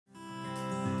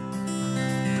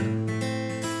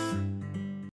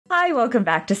Hi, welcome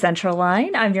back to Central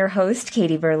Line. I'm your host,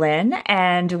 Katie Berlin,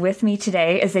 and with me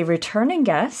today is a returning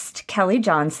guest, Kelly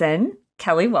Johnson.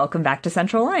 Kelly, welcome back to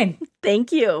Central Line.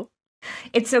 Thank you.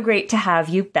 It's so great to have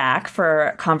you back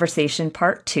for conversation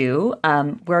part 2.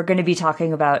 We're going to be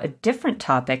talking about a different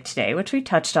topic today, which we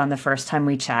touched on the first time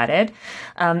we chatted.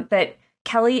 But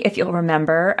Kelly, if you'll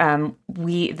remember,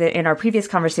 in our previous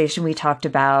conversation, we talked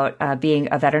about being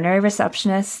a veterinary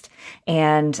receptionist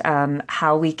and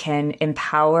how we can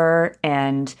empower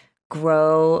and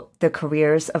grow the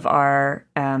careers of our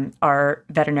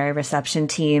veterinary reception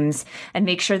teams and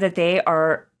make sure that they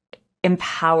are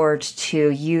empowered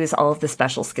to use all of the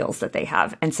special skills that they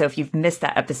have. And so if you've missed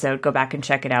that episode, go back and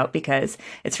check it out because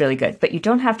it's really good. But you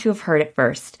don't have to have heard it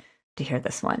first to hear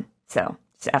this one. So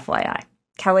it's FYI.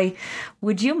 Kelly,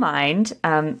 would you mind?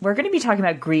 We're going to be talking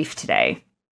about grief today.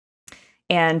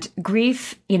 And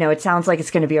grief, it sounds like it's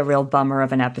going to be a real bummer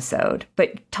of an episode,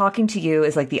 but talking to you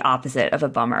is like the opposite of a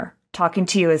bummer. Talking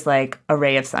to you is like a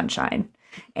ray of sunshine.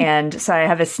 And so I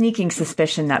have a sneaking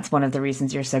suspicion that's one of the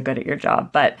reasons you're so good at your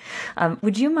job. But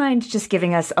would you mind just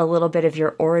giving us a little bit of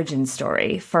your origin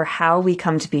story for how we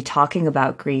come to be talking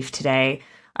about grief today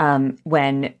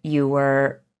when you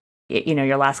were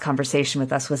your last conversation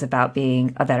with us was about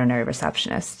being a veterinary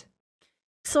receptionist?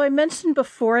 So I mentioned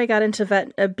before I got into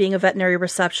being a veterinary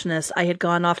receptionist, I had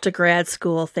gone off to grad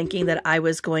school thinking that I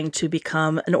was going to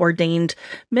become an ordained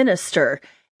minister.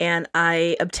 And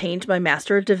I obtained my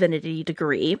Master of Divinity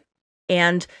degree.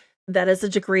 And that is a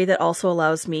degree that also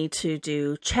allows me to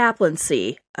do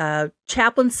chaplaincy.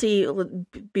 Chaplaincy,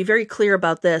 be very clear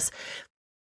about this.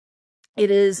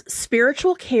 It is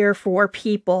spiritual care for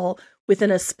people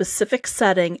within a specific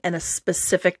setting and a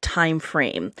specific time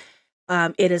frame.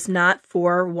 It is not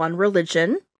for one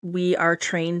religion. We are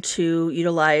trained to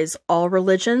utilize all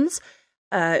religions,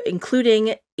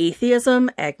 including atheism,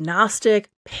 agnostic,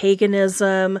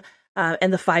 paganism,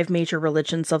 and the 5 major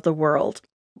religions of the world.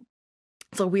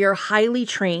 So we are highly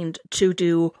trained to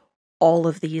do all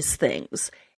of these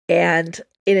things. And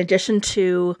in addition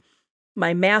to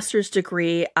my master's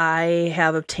degree, I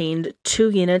have obtained 2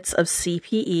 units of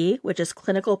CPE, which is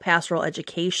Clinical Pastoral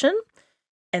Education.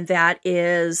 And that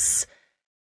is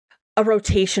a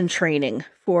rotation training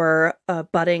for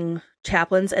budding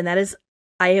chaplains. And that is,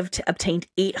 I have obtained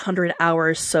 800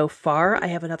 hours so far. I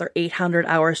have another 800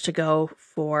 hours to go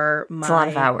for my... It's a lot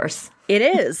of hours. It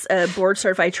is a board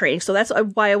certified training. So that's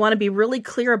why I want to be really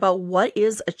clear about what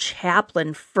is a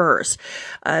chaplain first.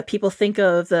 People think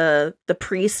of the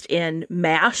priest in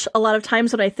MASH a lot of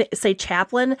times when I say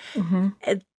chaplain. Mm-hmm.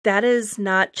 That is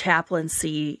not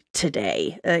chaplaincy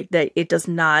today. That it does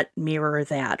not mirror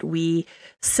that. We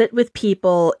sit with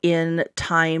people in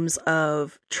times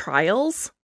of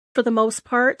trials for the most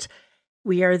part.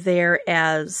 We are there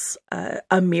as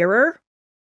a mirror,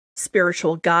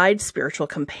 spiritual guide, spiritual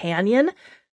companion,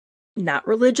 not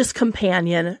religious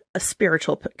companion, a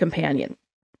spiritual companion.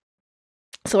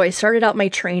 So I started out my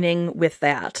training with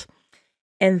that.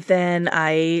 And then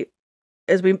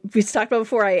as we talked about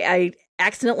before, I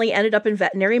accidentally ended up in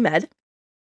veterinary med.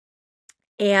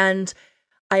 And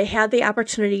I had the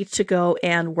opportunity to go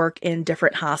and work in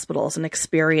different hospitals and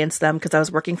experience them because I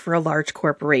was working for a large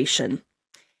corporation.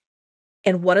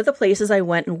 And one of the places I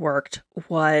went and worked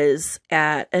was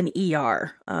at an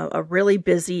ER, a really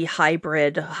busy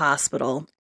hybrid hospital.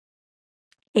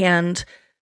 And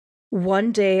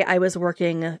one day I was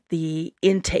working the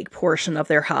intake portion of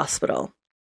their hospital.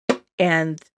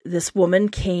 And this woman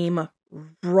came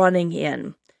running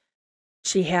in.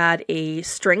 She had a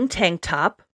string tank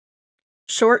top,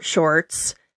 short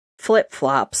shorts,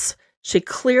 flip-flops. She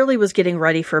clearly was getting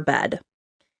ready for bed.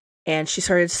 And she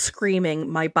started screaming,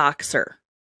 my boxer.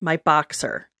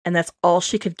 And that's all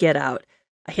she could get out.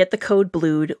 I hit the code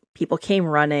blued. People came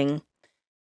running.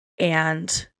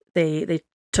 And they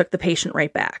took the patient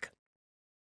right back.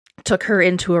 Took her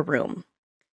into a room.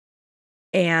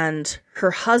 And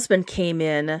her husband came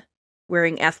in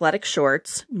wearing athletic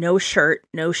shorts, no shirt,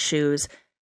 no shoes,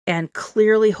 and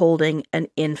clearly holding an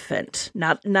infant.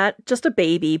 Not just a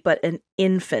baby, but an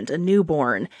infant, a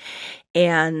newborn.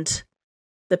 And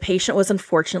the patient was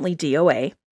unfortunately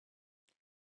DOA.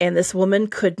 And this woman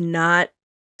could not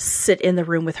sit in the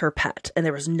room with her pet. And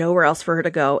there was nowhere else for her to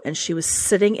go. And she was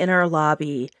sitting in our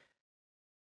lobby.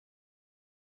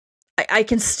 I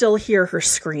can still hear her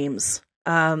screams.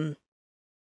 And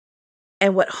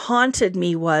what haunted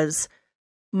me was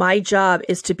my job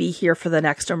is to be here for the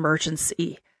next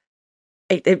emergency.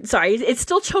 Sorry, it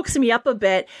still chokes me up a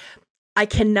bit. I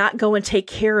cannot go and take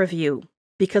care of you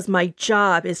because my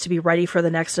job is to be ready for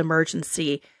the next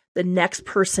emergency. The next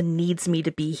person needs me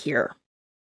to be here.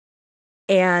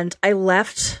 And I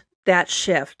left that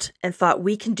shift and thought,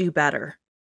 we can do better.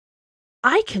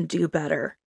 I can do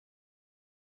better.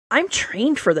 I'm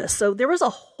trained for this. So there was a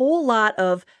whole lot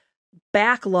of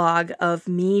backlog of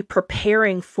me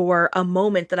preparing for a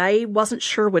moment that I wasn't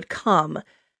sure would come,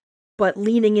 but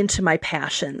leaning into my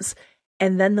passions.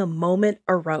 And then the moment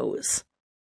arose.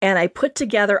 And I put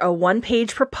together a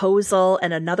 1-page proposal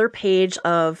and another page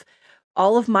of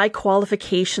all of my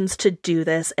qualifications to do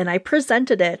this. And I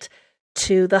presented it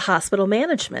to the hospital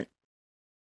management.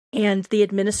 And the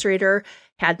administrator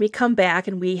had me come back,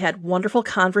 and we had wonderful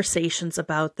conversations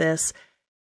about this.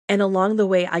 And along the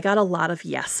way, I got a lot of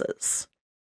yeses.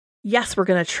 Yes, we're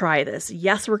going to try this.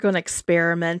 Yes, we're going to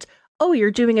experiment. Oh,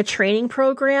 you're doing a training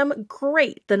program?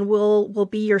 Great. Then we'll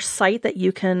be your site that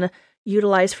you can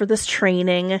utilize for this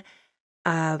training.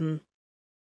 A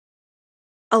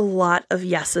lot of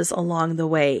yeses along the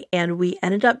way. And we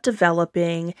ended up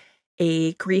developing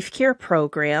a grief care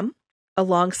program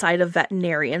alongside of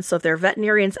veterinarians. So if there are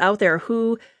veterinarians out there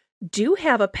who do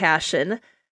have a passion,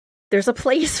 there's a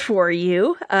place for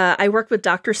you. I worked with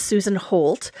Dr. Susan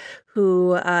Holt,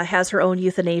 who has her own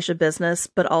euthanasia business,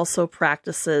 but also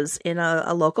practices in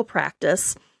a local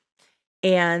practice.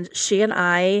 And she and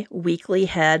I weekly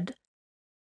had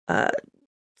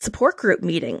support group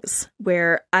meetings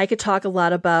where I could talk a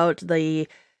lot about the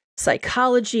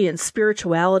psychology and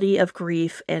spirituality of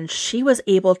grief, and she was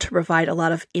able to provide a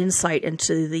lot of insight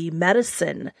into the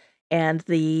medicine and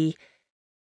the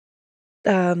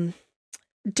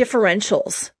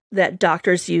differentials that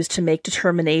doctors use to make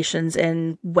determinations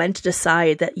and when to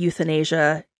decide that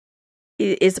euthanasia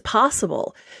is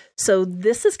possible. So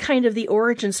this is kind of the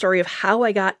origin story of how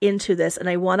I got into this, and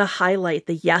I want to highlight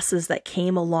the yeses that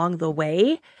came along the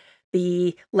way.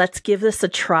 Let's give this a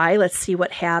try. Let's see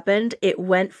what happened. It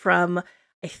went from,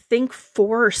 I think,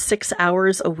 4 or 6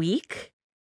 hours a week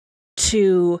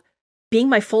to being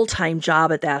my full-time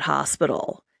job at that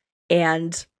hospital.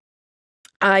 And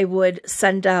I would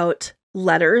send out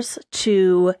letters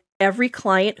to every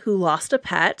client who lost a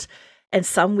pet. And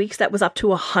some weeks that was up to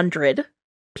 100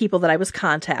 people that I was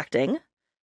contacting.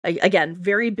 Again,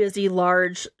 very busy,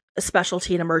 large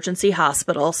specialty and emergency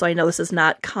hospital. So I know this is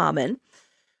not common.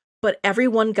 But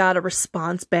everyone got a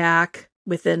response back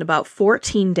within about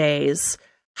 14 days.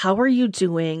 How are you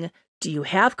doing? Do you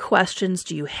have questions?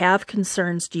 Do you have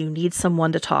concerns? Do you need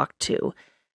someone to talk to?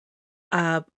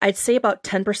 I'd say about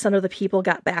 10% of the people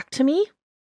got back to me.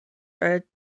 Or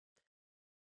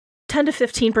 10 to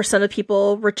 15% of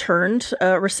people returned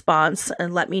a response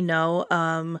and let me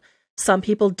know. Some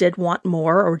people did want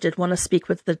more or did want to speak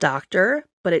with the doctor,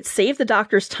 but it saved the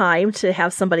doctor's time to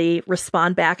have somebody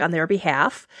respond back on their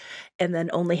behalf and then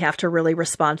only have to really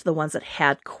respond to the ones that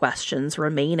had questions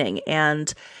remaining.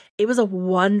 And it was a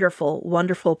wonderful,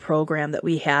 wonderful program that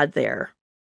we had there.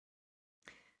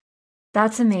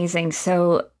 That's amazing.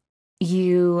 So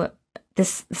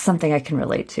this is something I can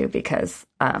relate to because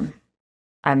I'm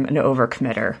an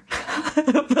overcommitter.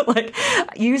 But like,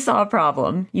 you saw a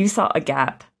problem, you saw a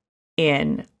gap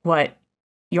in what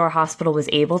your hospital was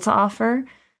able to offer,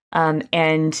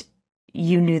 and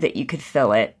you knew that you could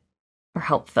fill it or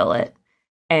help fill it.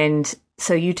 And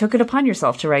so you took it upon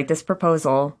yourself to write this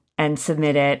proposal and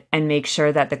submit it and make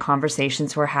sure that the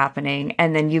conversations were happening.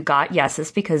 And then you got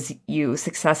yeses because you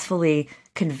successfully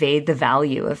conveyed the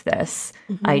value of this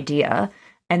idea.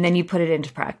 And then you put it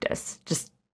into practice.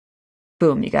 Just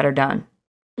boom, you got her done.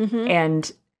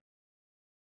 And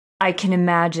I can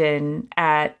imagine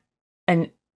at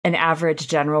an average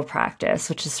general practice,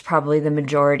 which is probably the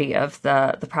majority of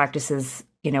the practices,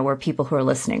 where people who are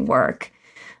listening work,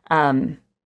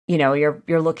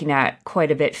 you're looking at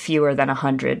quite a bit fewer than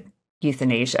 100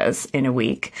 euthanasias in a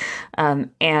week,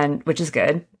 and which is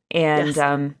good. And,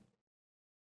 yes.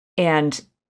 And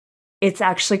it's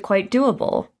actually quite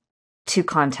doable to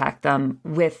contact them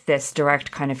with this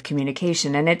direct kind of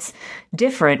communication. And it's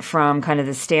different from kind of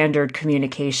the standard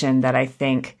communication that I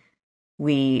think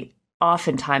we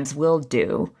oftentimes will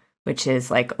do, which is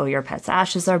like, oh, your pet's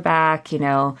ashes are back,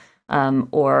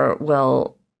 or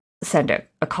we'll send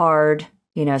a card,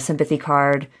 sympathy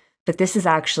card. But this is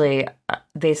actually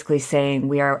basically saying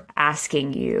we are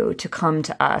asking you to come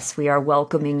to us. We are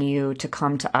welcoming you to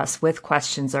come to us with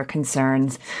questions or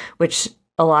concerns, which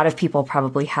a lot of people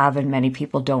probably have and many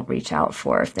people don't reach out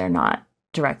for if they're not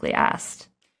directly asked.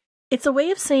 It's a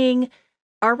way of saying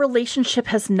our relationship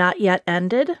has not yet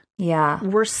ended. Yeah.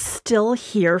 We're still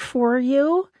here for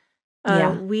you.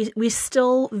 We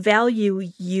still value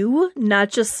you, not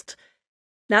just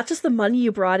the money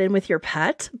you brought in with your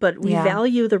pet, but we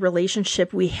value the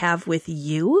relationship we have with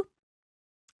you.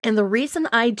 And the reason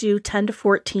I do 10 to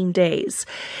 14 days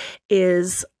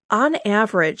is on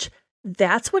average,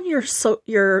 that's when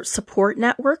your support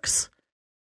networks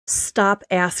stop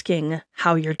asking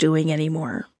how you're doing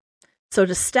anymore. So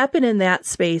to step in that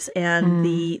space and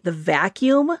the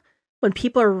vacuum, when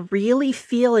people are really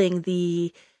feeling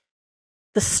the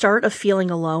start of feeling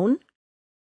alone,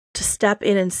 to step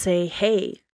in and say,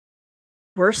 hey,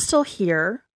 we're still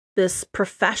here. This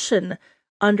profession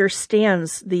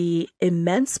understands the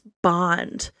immense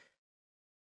bond.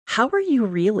 How are you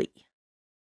really?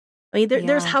 I mean,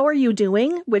 there's how are you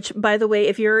doing, which, by the way,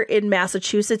 if you're in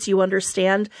Massachusetts, you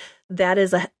understand that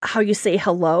is how you say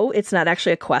hello. It's not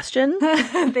actually a question.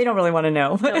 They don't really want to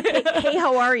know. No, hey,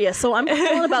 how are you? So I'm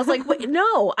calling about, like, wait,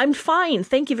 no, I'm fine.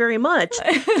 Thank you very much.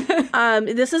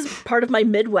 This is part of my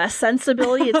Midwest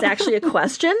sensibility. It's actually a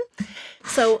question.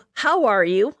 So how are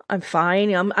you? I'm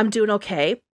fine. I'm doing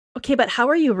okay. Okay, but how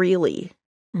are you really?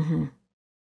 Mm-hmm.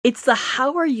 It's the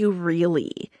how are you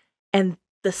really? And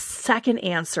the second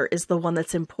answer is the one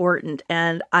that's important.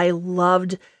 And I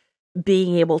loved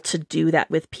being able to do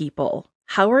that with people.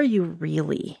 How are you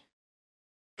really?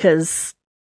 Because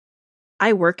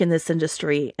I work in this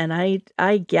industry and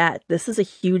I get this is a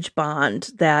huge bond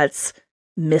that's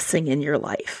missing in your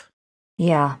life.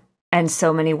 Yeah. And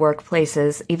so many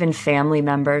workplaces, even family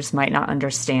members might not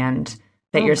understand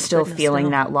that you're still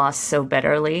feeling that loss so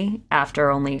bitterly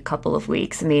after only a couple of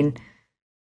weeks. I mean,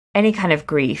 any kind of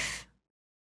grief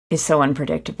is so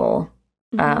unpredictable.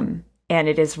 Mm-hmm. And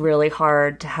it is really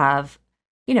hard to have,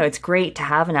 it's great to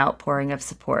have an outpouring of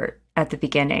support at the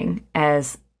beginning,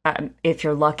 as if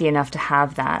you're lucky enough to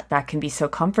have that can be so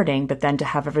comforting. But then to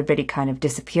have everybody kind of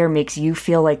disappear makes you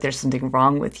feel like there's something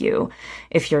wrong with you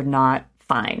if you're not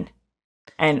fine.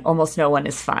 And almost no one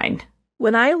is fine.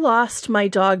 When I lost my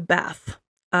dog, Beth,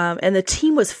 and the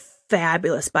team was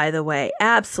fabulous, by the way,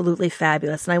 absolutely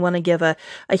fabulous. And I want to give a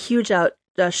huge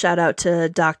shout out to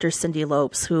Dr. Cindy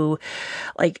Lopes, who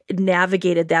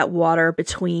navigated that water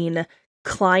between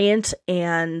client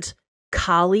and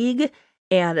colleague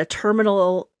and a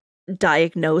terminal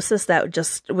diagnosis that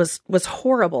just was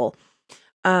horrible.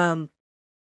 First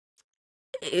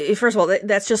of all,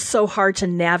 that's just so hard to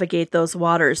navigate those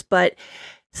waters. But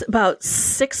about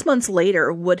 6 months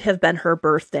later would have been her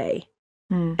birthday.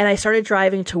 And I started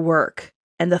driving to work,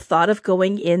 and the thought of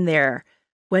going in there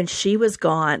when she was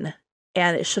gone,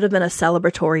 and it should have been a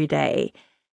celebratory day.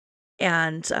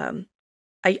 And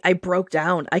I broke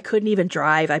down. I couldn't even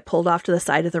drive. I pulled off to the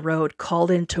side of the road,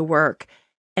 called into work,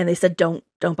 and they said, don't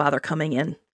bother coming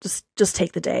in. Just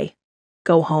take the day.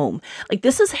 Go home.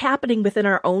 This is happening within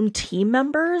our own team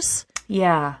members.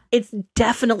 Yeah. It's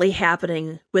definitely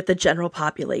happening with the general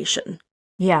population.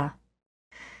 Yeah.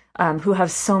 Who have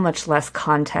so much less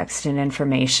context and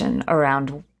information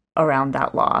around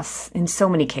that loss in so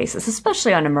many cases,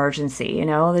 especially on emergency.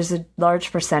 There's a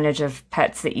large percentage of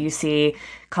pets that you see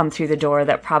come through the door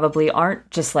that probably aren't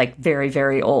just very,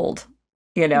 very old,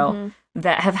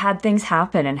 that have had things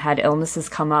happen and had illnesses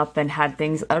come up and had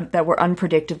things that were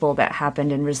unpredictable that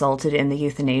happened and resulted in the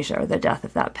euthanasia or the death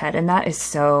of that pet. And that is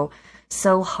so,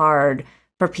 so hard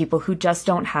for people who just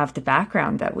don't have the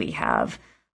background that we have.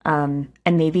 And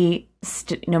maybe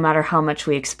no matter how much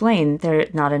we explain, they're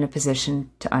not in a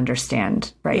position to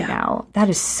understand right now. That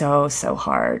is so, so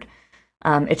hard.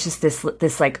 It's just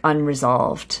this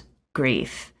unresolved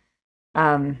grief.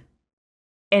 And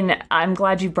I'm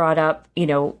glad you brought up,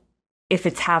 if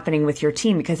it's happening with your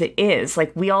team, because it is.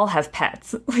 We all have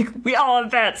pets. We all have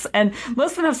pets. And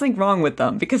most of them have something wrong with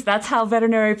them, because that's how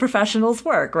veterinary professionals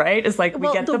work, right? It's we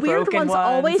get the weird broken ones.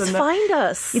 Always find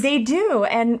us. They do.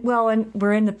 And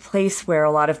we're in the place where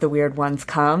a lot of the weird ones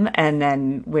come, and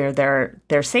then where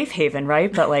they're safe haven,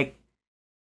 right? But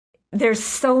there's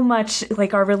so much,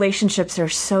 our relationships are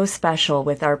so special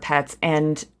with our pets.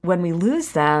 And when we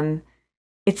lose them,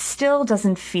 it still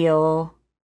doesn't feel...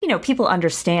 people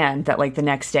understand that the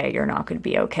next day you're not going to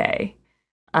be okay.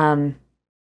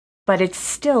 But it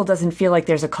still doesn't feel like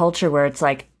there's a culture where it's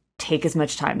take as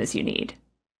much time as you need.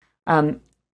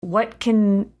 What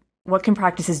can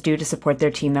practices do to support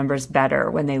their team members better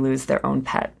when they lose their own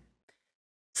pet?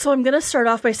 So I'm going to start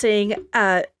off by saying,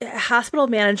 hospital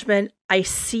management, I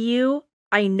see you.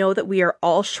 I know that we are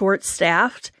all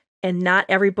short-staffed and not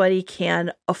everybody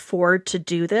can afford to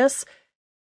do this.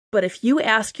 But if you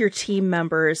ask your team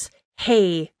members,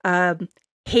 hey,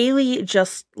 Haley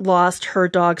just lost her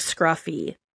dog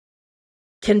Scruffy.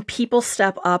 Can people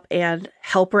step up and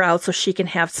help her out so she can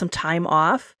have some time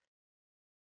off?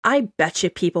 I bet you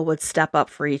people would step up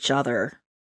for each other.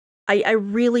 I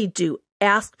really do.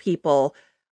 Ask people,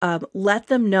 let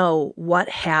them know what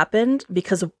happened,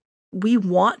 because we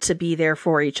want to be there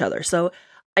for each other. So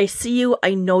I see you.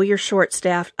 I know you're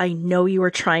short-staffed. I know you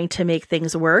are trying to make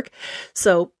things work.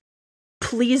 So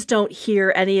please don't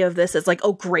hear any of this as like,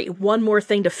 oh, great, one more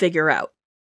thing to figure out.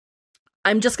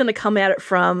 I'm just going to come at it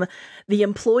from the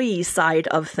employee side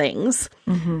of things.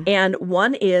 Mm-hmm. And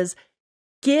one is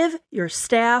give your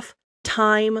staff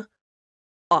time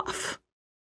off.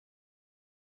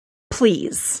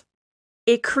 Please.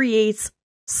 It creates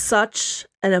such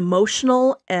an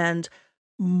emotional and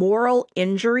moral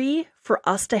injury for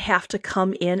us to have to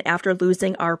come in after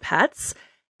losing our pets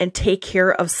and take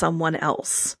care of someone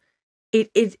else.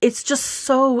 It's just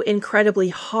so incredibly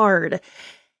hard.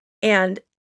 And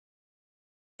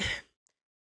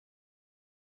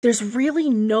there's really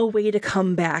no way to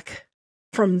come back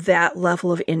from that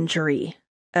level of injury.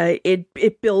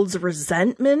 It builds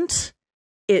resentment.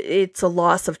 It's a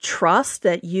loss of trust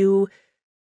that you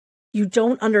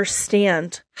don't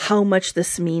understand how much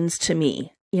this means to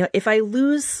me. You know, if I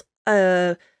lose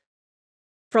for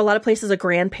a lot of places, a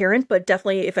grandparent, but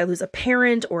definitely if I lose a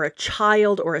parent or a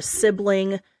child or a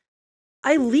sibling,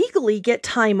 I legally get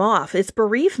time off. It's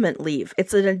bereavement leave.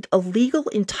 It's a legal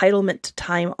entitlement to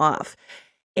time off.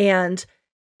 And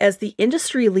as the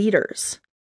industry leaders,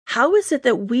 how is it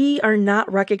that we are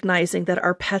not recognizing that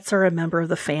our pets are a member of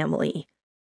the family?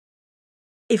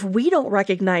 If we don't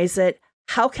recognize it,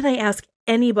 how can I ask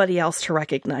anybody else to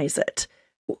recognize it?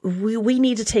 We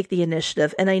need to take the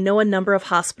initiative. And I know a number of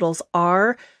hospitals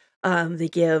are. They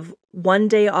give one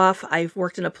day off. I've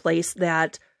worked in a place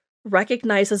that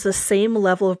recognizes the same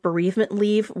level of bereavement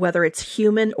leave, whether it's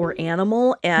human or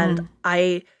animal. And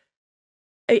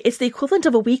it's the equivalent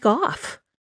of a week off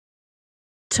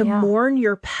to mourn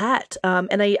your pet.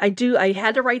 And I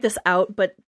had to write this out,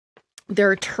 but there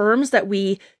are terms that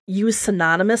we use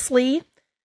synonymously.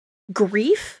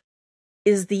 Grief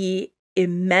is the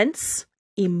immense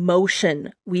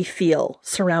emotion we feel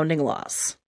surrounding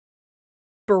loss.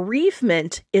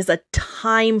 Bereavement is a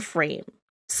time frame.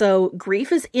 So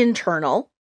grief is internal.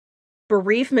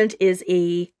 Bereavement is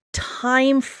a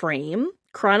time frame,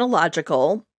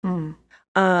 chronological.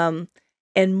 And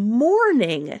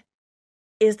mourning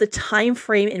is the time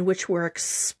frame in which we're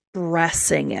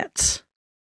expressing it.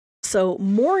 So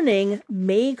mourning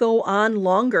may go on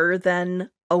longer than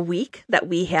a week that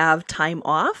we have time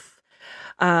off.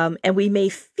 And we may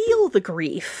feel the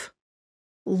grief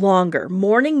longer.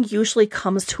 Mourning usually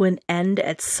comes to an end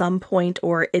at some point,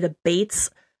 or it abates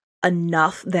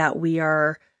enough that we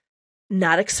are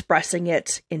not expressing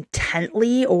it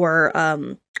intently or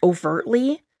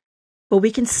overtly, but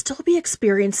we can still be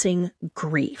experiencing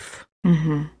grief.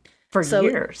 Mm-hmm. For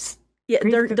years. Yeah,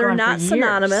 they're not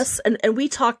synonymous. And we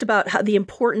talked about how the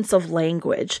importance of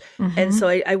language. Mm-hmm. And so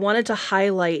I wanted to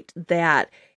highlight that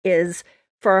is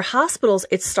for our hospitals,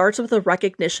 it starts with a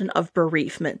recognition of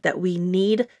bereavement, that we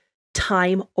need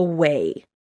time away,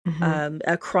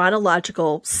 a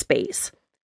chronological space.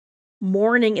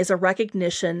 Mourning is a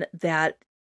recognition that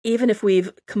even if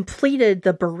we've completed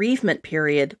the bereavement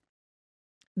period,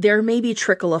 there may be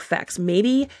trickle effects.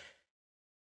 Maybe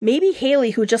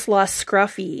Haley, who just lost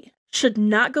Scruffy, should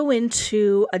not go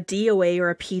into a DOA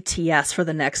or a PTS for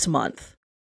the next month.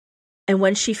 And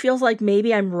when she feels like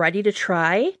maybe I'm ready to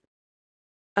try,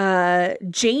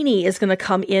 Janie is going to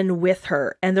come in with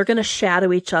her and they're going to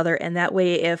shadow each other. And that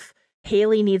way, if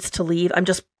Haley needs to leave, I'm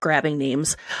just grabbing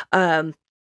names.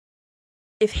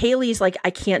 If Haley's like, I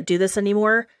can't do this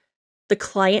anymore, the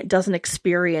client doesn't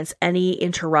experience any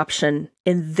interruption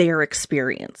in their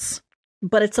experience.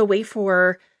 But it's a way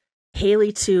for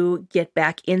Haley to get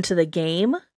back into the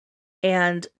game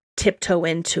and tiptoe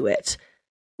into it.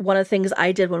 One of the things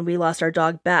I did when we lost our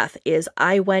dog Beth is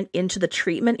I went into the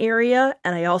treatment area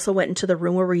and I also went into the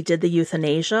room where we did the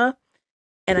euthanasia.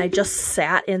 And I just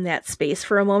sat in that space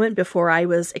for a moment before I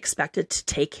was expected to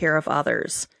take care of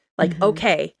others. Like,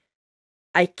 okay,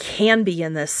 I can be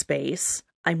in this space.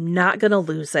 I'm not going to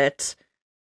lose it.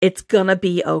 It's going to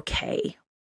be okay.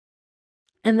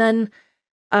 And then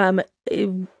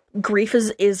grief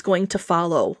is going to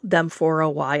follow them for a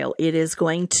while. It is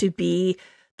going to be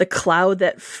the cloud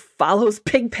that follows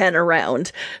Pigpen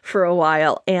around for a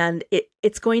while. And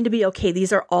it's going to be okay.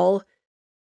 These are all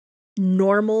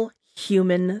normal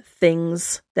human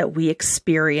things that we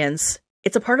experience.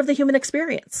 It's a part of the human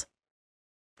experience.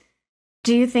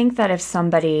 Do you think that if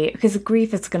somebody, because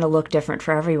grief is going to look different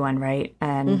for everyone, right?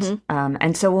 And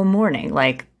so will mourning.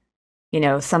 Like, you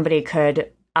know, somebody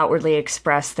could outwardly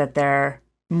express that they're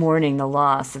mourning the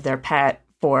loss of their pet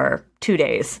for 2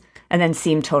 days and then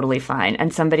seem totally fine.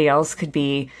 And somebody else could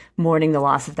be mourning the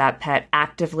loss of that pet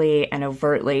actively and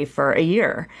overtly for a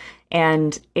year.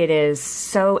 And it is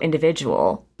so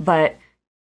individual. But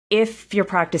if your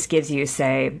practice gives you,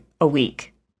 say, a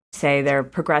week, say they're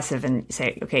progressive and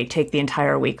say, okay, take the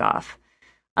entire week off,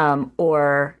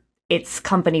 or it's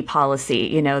company policy,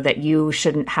 you know, that you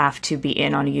shouldn't have to be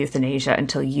in on a euthanasia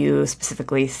until you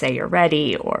specifically say you're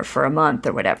ready or for a month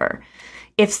or whatever.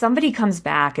 If somebody comes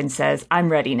back and says,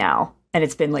 I'm ready now, and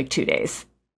it's been like 2 days,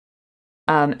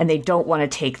 and they don't want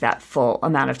to take that full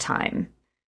amount of time,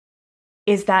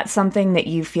 is that something that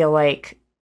you feel like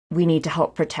we need to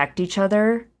help protect each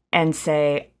other and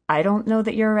say, I don't know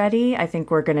that you're ready. I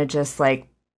think we're going to just like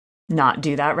not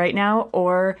do that right now.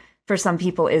 Or for some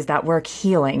people, is that work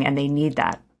healing and they need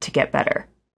that to get better?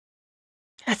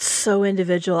 That's so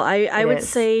individual. I would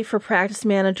say for practice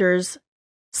managers,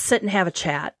 sit and have a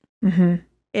chat. Mm-hmm.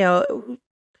 You know,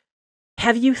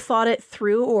 have you thought it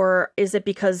through, or is it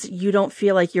because you don't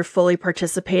feel like you're fully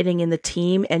participating in the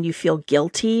team and you feel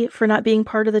guilty for not being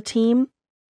part of the team?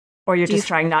 Or you're just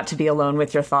trying not to be alone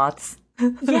with your thoughts?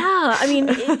 Yeah. I mean,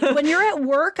 when you're at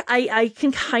work, I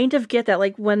can kind of get that.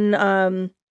 Like when,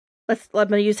 I'm going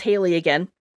to use Haley again.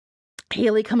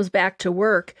 Haley comes back to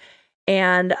work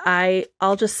and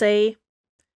I'll just say,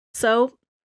 so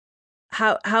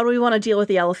how do we want to deal with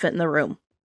the elephant in the room?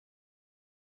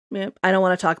 I don't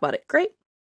want to talk about it. Great.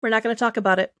 We're not going to talk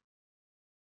about it.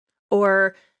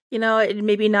 Or, you know,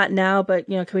 maybe not now, but,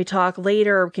 you know, can we talk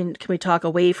later? Or can we talk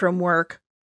away from work?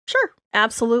 Sure.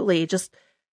 Absolutely. Just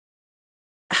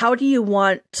how do you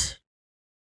want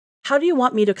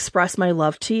me to express my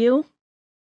love to you?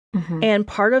 Mm-hmm. And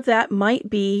part of that might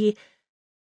be,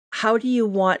 how do you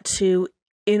want to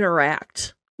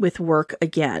interact with work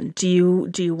again? Do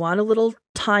you want a little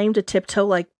time to tiptoe,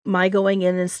 like my going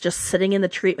in is just sitting in the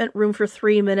treatment room for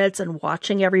 3 minutes and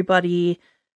watching everybody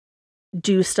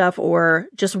do stuff, or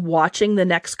just watching the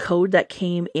next code that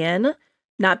came in,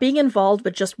 not being involved,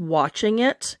 but just watching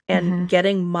it and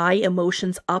getting my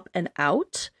emotions up and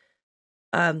out.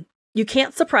 You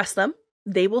can't suppress them.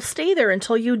 They will stay there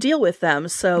until you deal with them.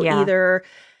 So either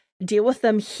deal with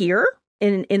them here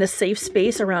in a safe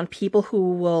space around people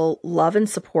who will love and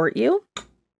support you,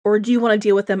 or do you want to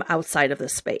deal with them outside of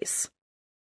this space?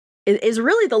 It is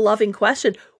really the loving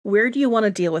question. Where do you want to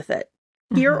deal with it?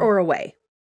 Here or away?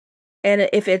 And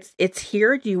if it's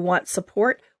here, do you want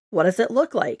support? What does it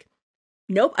look like?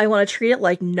 Nope, I want to treat it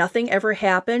like nothing ever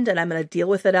happened and I'm going to deal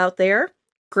with it out there.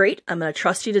 Great, I'm going to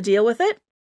trust you to deal with it.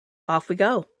 Off we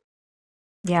go.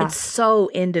 Yeah. It's so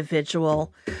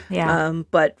individual. Yeah.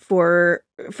 But for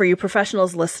you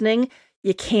professionals listening,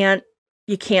 you can't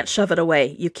shove it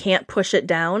away. You can't push it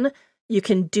down. You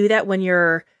can do that when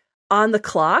you're on the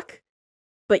clock,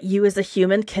 but you as a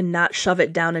human cannot shove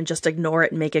it down and just ignore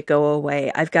it and make it go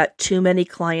away. I've got too many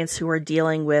clients who are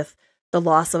dealing with the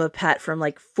loss of a pet from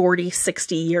like 40,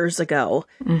 60 years ago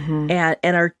and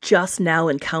are just now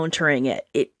encountering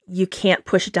it. You can't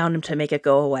push it down to make it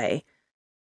go away.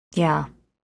 Yeah.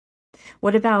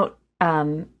 What about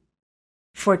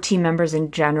for team members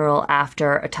in general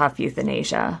after a tough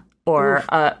euthanasia or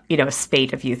a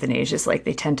spate of euthanasias, like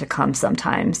they tend to come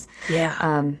sometimes?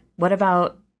 Yeah. What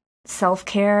about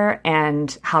self-care,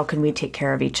 and how can we take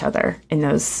care of each other in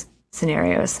those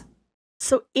scenarios?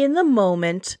 So in the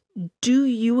moment, do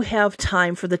you have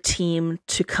time for the team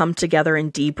to come together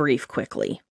and debrief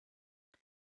quickly?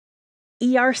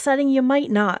 ER setting, you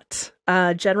might not.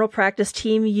 General practice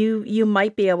team, you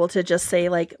might be able to just say,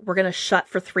 like, we're going to shut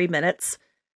for 3 minutes.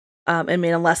 I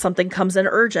mean, unless something comes in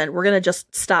urgent, we're going to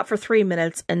just stop for 3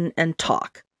 minutes and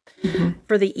talk.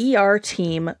 For the ER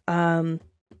team,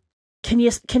 can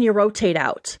you rotate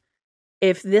out?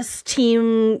 If this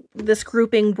team, this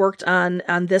grouping worked on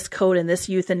this code and this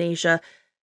euthanasia,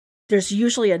 there's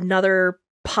usually another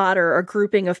pod or a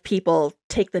grouping of people.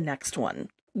 Take the next one.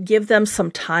 Give them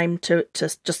some time to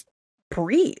just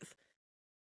breathe.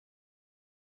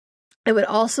 I would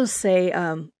also say,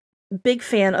 big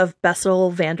fan of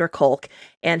Bessel van der Kolk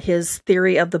and his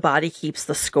theory of the body keeps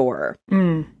the score.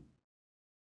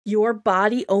 Your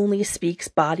body only speaks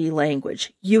body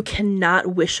language. You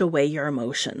cannot wish away your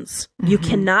emotions. You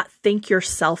cannot think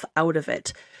yourself out of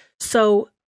it. So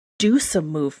do some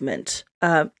movement.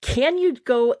 Can you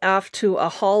go off to a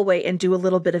hallway and do a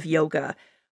little bit of yoga?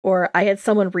 Or I had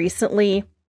someone recently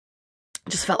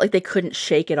just felt like they couldn't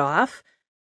shake it off.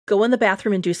 Go in the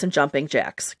bathroom and do some jumping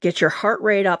jacks. Get your heart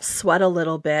rate up, sweat a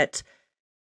little bit.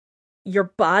 Your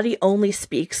body only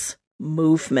speaks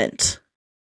movement.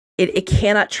 It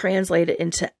cannot translate it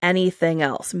into anything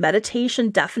else.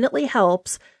 Meditation definitely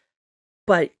helps,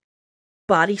 but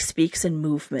body speaks in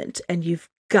movement, and you've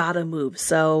got to move.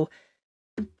 So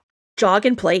Jog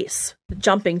in place.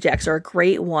 Jumping jacks are a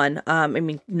great one. I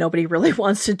mean, nobody really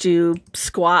wants to do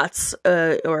squats,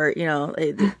 or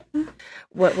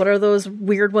what are those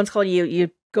weird ones called?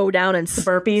 You go down and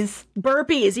burpees.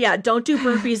 Burpees, yeah. Don't do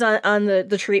burpees on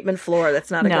the treatment floor.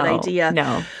 That's not a good idea.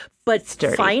 No, but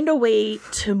find a way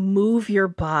to move your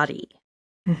body.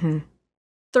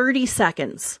 30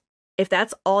 seconds. If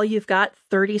that's all you've got,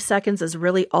 30 seconds is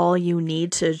really all you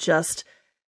need to just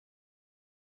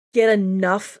get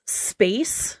enough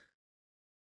space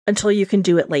until you can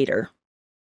do it later.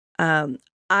 I'm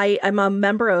a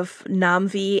member of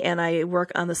NAMV, and I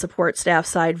work on the support staff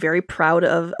side, very proud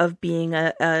of being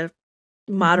a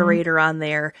moderator on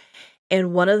there.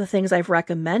 And one of the things I've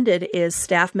recommended is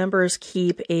staff members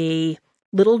keep a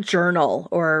little journal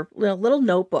or a little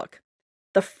notebook.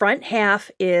 The front half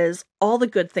is all the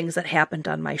good things that happened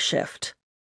on my shift.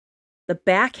 The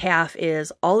back half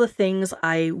is all the things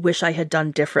I wish I had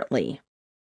done differently.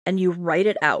 And you write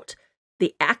it out.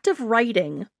 The act of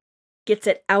writing gets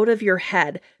it out of your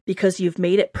head because you've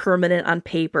made it permanent on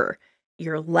paper.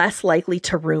 You're less likely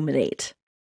to ruminate.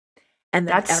 And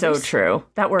that's so true.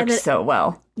 That works so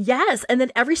well. Yes. And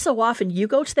then every so often you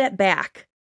go to that back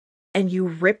and you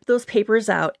rip those papers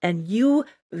out and you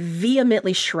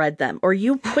vehemently shred them, or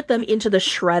you put them into the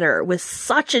shredder with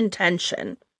such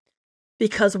intention,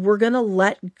 because we're going to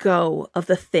let go of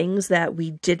the things that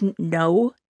we didn't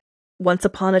know once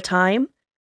upon a time.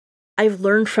 I've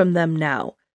learned from them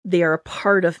now. They are a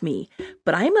part of me,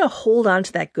 but I'm going to hold on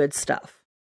to that good stuff.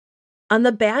 On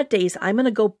the bad days, I'm going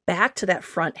to go back to that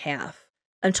front half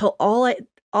until all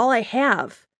I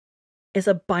have is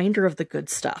a binder of the good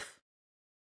stuff.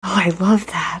 Oh, I love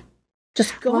that.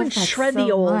 Just go and shred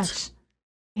the old. Much.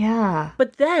 Yeah.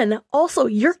 But then also,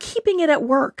 you're keeping it at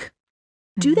work.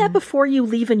 Do that before you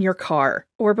leave in your car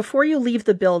or before you leave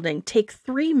the building. Take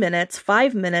 3 minutes,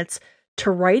 5 minutes to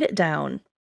write it down.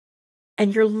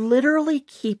 And you're literally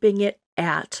keeping it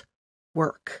at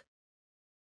work.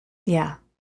 Yeah.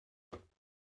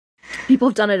 People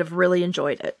who've done it have really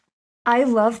enjoyed it. I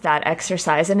love that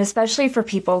exercise. And especially for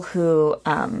people who,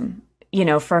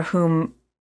 for whom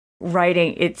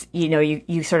writing, it's,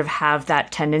 you sort of have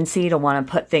that tendency to want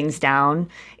to put things down.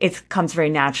 It comes very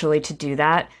naturally to do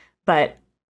that. But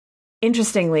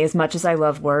interestingly, as much as I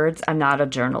love words, I'm not a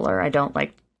journaler. I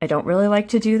don't really like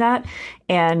to do that.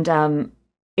 And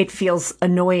it feels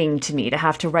annoying to me to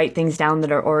have to write things down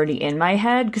that are already in my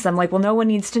head, because I'm like, well, no one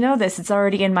needs to know this. It's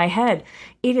already in my head.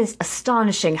 It is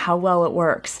astonishing how well it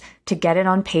works to get it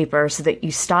on paper so that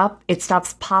it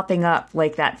stops popping up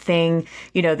like that thing,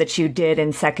 that you did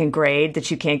in second grade that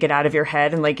you can't get out of your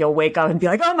head. And like, you'll wake up and be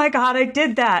like, oh my God, I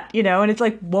did that, and it's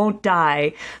like, won't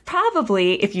die.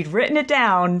 Probably if you'd written it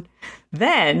down,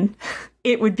 then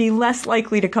it would be less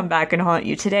likely to come back and haunt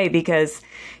you today, because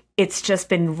it's just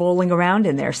been rolling around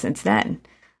in there since then.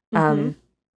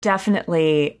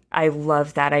 Definitely, I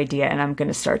love that idea, and I'm going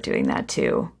to start doing that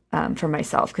too for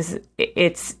myself, because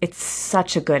it's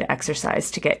such a good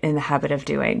exercise to get in the habit of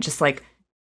doing. Just like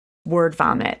word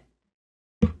vomit,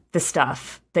 the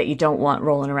stuff that you don't want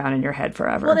rolling around in your head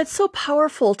forever. Well, it's so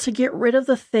powerful to get rid of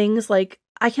the things like,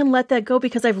 I can let that go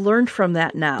because I've learned from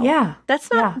that now. Yeah, that's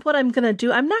not what I'm going to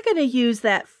do. I'm not going to use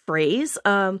that phrase.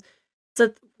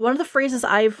 So one of the phrases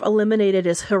I've eliminated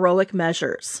is heroic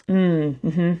measures,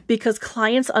 because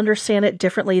clients understand it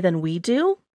differently than we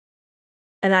do.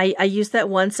 And I used that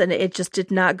once and it just did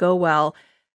not go well.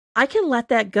 I can let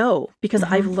that go because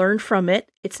I've learned from it.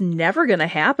 It's never going to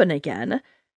happen again.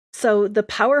 So the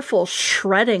powerful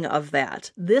shredding of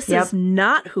that, this is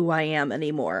not who I am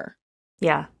anymore.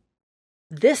 Yeah.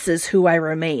 This is who I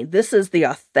remain. This is the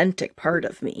authentic part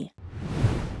of me.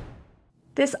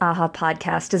 This AAHA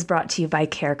podcast is brought to you by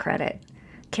CareCredit.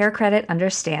 CareCredit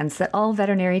understands that all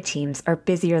veterinary teams are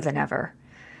busier than ever.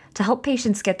 To help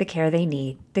patients get the care they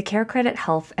need, the CareCredit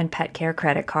Health and Pet Care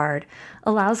Credit Card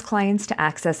allows clients to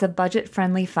access a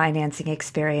budget-friendly financing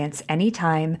experience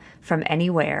anytime, from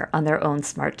anywhere on their own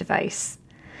smart device.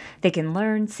 They can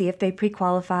learn, see if they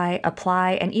pre-qualify,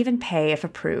 apply, and even pay if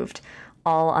approved,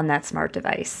 all on that smart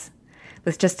device.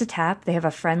 With just a tap, they have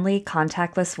a friendly,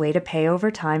 contactless way to pay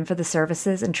over time for the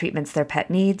services and treatments their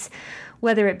pet needs,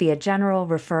 whether it be a general,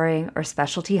 referring, or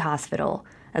specialty hospital,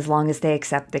 as long as they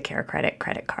accept the CareCredit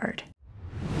credit card.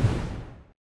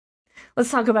 Let's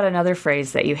talk about another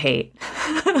phrase that you hate.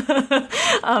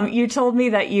 You told me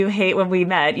that you hate, when we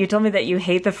met, you told me that you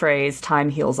hate the phrase, time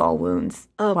heals all wounds.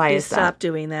 Oh, why please is that? Stop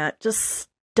doing that. Just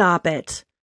stop it.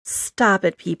 Stop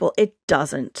it, people. It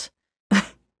doesn't.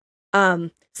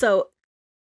 So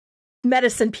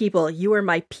medicine people, you are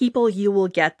my people, you will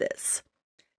get this.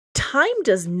 Time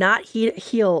does not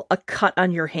heal a cut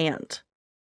on your hand.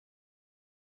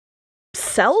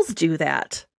 cells do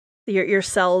that. Your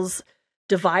cells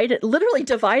literally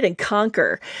divide and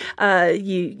conquer.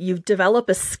 You develop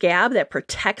a scab that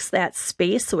protects that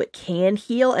space so it can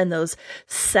heal, and those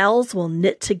cells will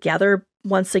knit together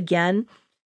once again.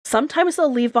 Sometimes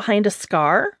they'll leave behind a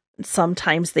scar,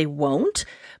 sometimes they won't,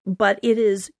 but it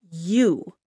is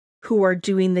you who are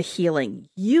doing the healing.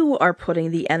 You are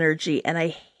putting the energy, and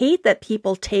I hate that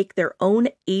people take their own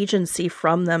agency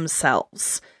from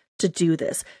themselves to do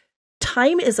this.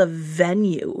 Time is a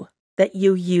venue that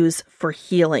you use for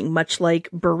healing, much like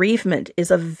bereavement is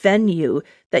a venue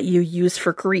that you use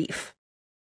for grief.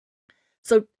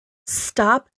 So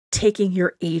stop taking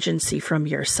your agency from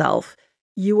yourself.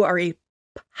 You are a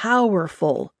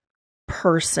powerful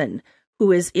person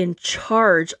who is in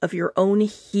charge of your own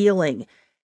healing.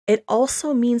 It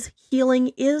also means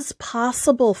healing is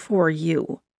possible for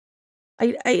you.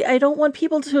 I don't want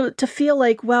people to feel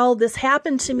like, well, this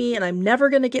happened to me and I'm never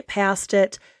going to get past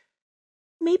it.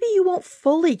 Maybe you won't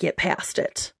fully get past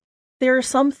it. There are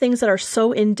some things that are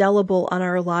so indelible on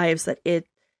our lives that it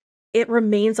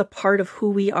remains a part of who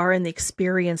we are and the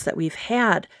experience that we've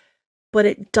had, but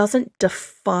it doesn't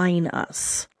define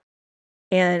us.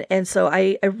 And so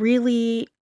I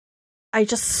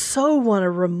just so want to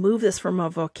remove this from our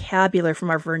vocabulary, from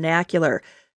our vernacular.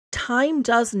 Time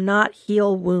does not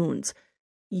heal wounds.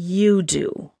 You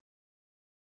do.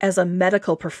 As a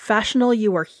medical professional,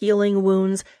 you are healing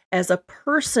wounds. As a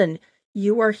person,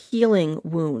 you are healing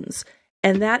wounds.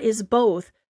 And that is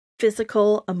both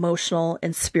physical, emotional,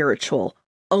 and spiritual.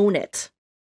 Own it.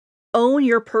 Own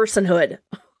your personhood.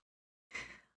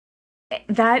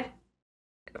 That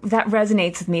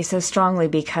resonates with me so strongly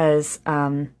because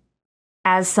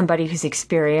as somebody who's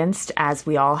experienced, as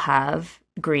we all have,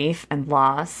 grief and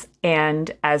loss, and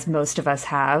as most of us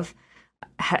have,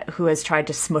 who has tried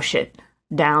to smush it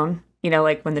down,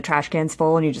 like when the trash can's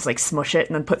full and you just like smush it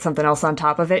and then put something else on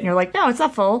top of it and you're like, no, it's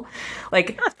not full.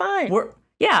 Like, that's fine.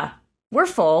 We're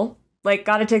full. Like,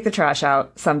 got to take the trash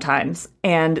out sometimes.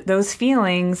 And those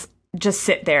feelings just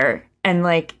sit there. And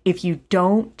like, if you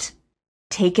don't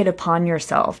take it upon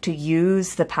yourself to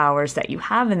use the powers that you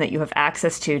have and that you have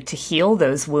access to heal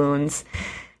those wounds,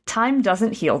 time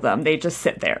doesn't heal them. They just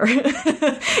sit there.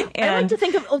 And I like to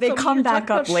think of also, they come back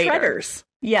up later. Shredders.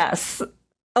 Yes.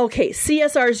 Okay,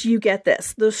 CSRs, you get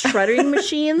this. Those shredding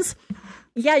machines,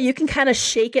 yeah, you can kind of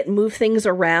shake it and move things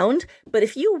around. But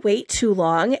if you wait too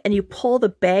long and you pull the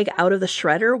bag out of the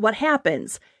shredder, what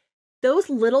happens? Those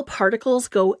little particles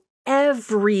go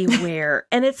everywhere.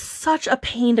 And it's such a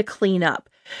pain to clean up.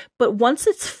 But once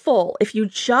it's full, if you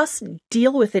just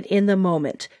deal with it in the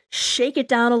moment, shake it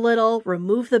down a little,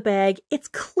 remove the bag, it's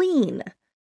clean.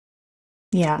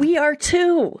 Yeah. We are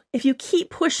too. If you keep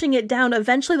pushing it down,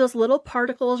 eventually those little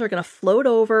particles are going to float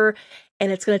over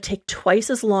and it's going to take twice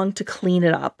as long to clean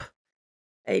it up.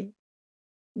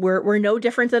 We're no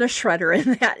different than a shredder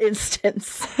in that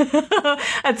instance.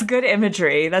 That's good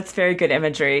imagery. That's very good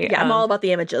imagery. Yeah, I'm all about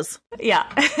the images. Yeah.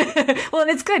 Well,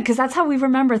 and it's good because that's how we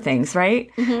remember things, right?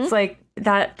 Mm-hmm. It's like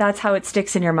that's how it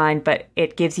sticks in your mind, but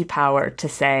it gives you power to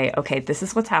say, okay, this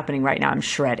is what's happening right now. I'm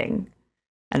shredding.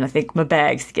 And I think my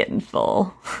bag's getting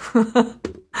full.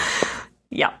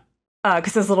 Yeah.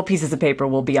 Because those little pieces of paper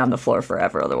will be on the floor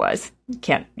forever otherwise. You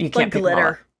can't like pick glitter. Them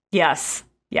all up. Yes.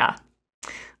 Yeah.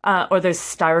 Or those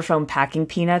styrofoam packing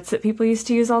peanuts that people used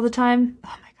to use all the time.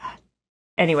 Oh my God.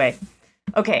 Anyway.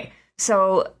 Okay.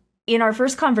 So in our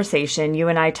first conversation, you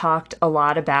and I talked a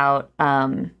lot about,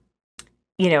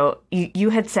 you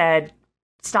had said,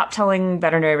 stop telling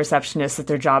veterinary receptionists that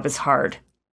their job is hard.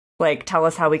 Like, tell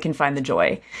us how we can find the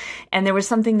joy. And there was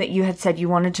something that you had said you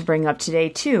wanted to bring up today,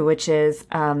 too, which is,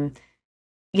 how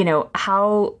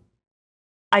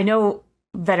I know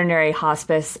veterinary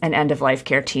hospice and end-of-life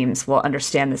care teams will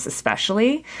understand this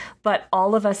especially, but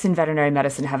all of us in veterinary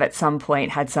medicine have at some point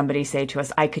had somebody say to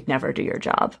us, I could never do your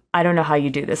job. I don't know how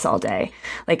you do this all day.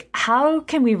 Like, how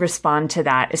can we respond to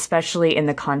that, especially in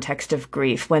the context of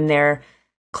grief, when their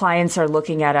clients are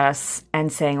looking at us and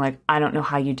saying, like, I don't know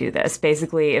how you do this,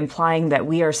 basically implying that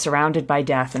we are surrounded by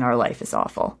death and our life is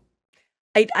awful.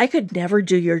 I could never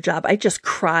do your job. I just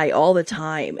cry all the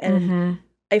time. And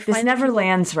I find this never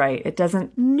lands right. It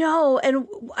doesn't. No. And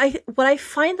what I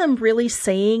find them really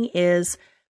saying is,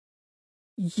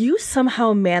 you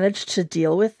somehow managed to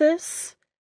deal with this.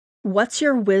 What's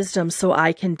your wisdom so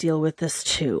I can deal with this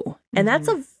too? And that's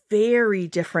a very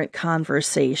different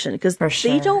conversation because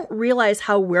they don't realize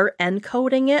how we're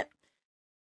encoding it,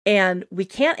 and we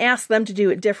can't ask them to do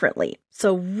it differently.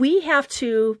 So we have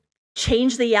to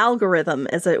change the algorithm,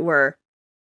 as it were.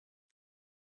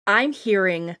 I'm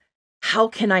hearing, how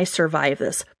can I survive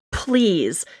this?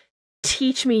 Please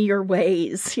teach me your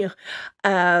ways.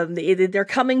 They're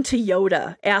coming to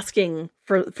Yoda asking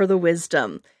for the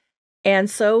wisdom. And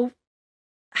so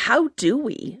how do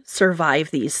we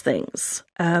survive these things?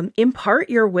 Impart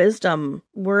your wisdom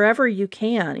wherever you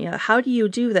can. How do you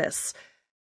do this?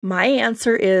 My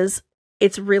answer is,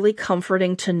 it's really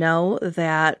comforting to know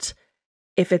that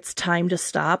if it's time to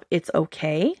stop, it's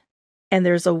okay. And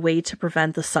there's a way to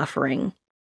prevent the suffering.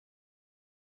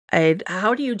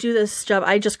 How do you do this job?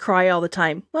 I just cry all the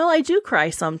time. Well, I do cry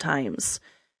sometimes.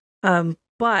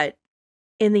 But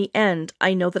in the end,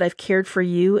 I know that I've cared for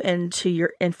you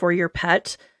and for your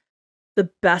pet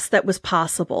the best that was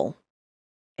possible.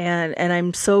 And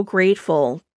I'm so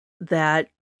grateful that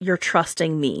you're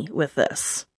trusting me with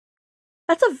this.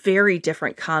 That's a very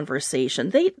different conversation.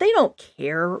 They don't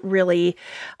care really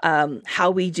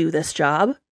how we do this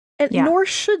job, and nor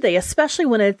should they, especially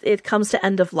when it comes to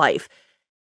end of life.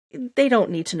 They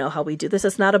don't need to know how we do this.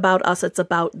 It's not about us. It's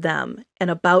about them. And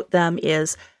about them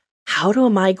is, how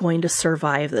am I going to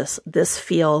survive this? This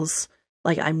feels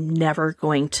like I'm never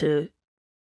going to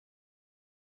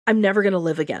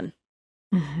live again.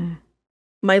 Mm-hmm.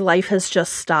 My life has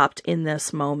just stopped in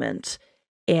this moment.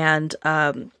 And,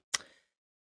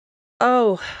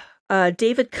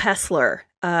 David Kessler,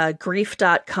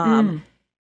 grief.com,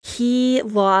 he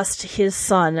lost his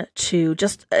son to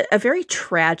just a very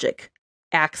tragic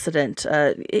accident,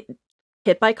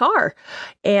 hit by car.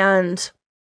 And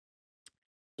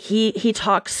he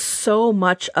talks so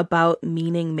much about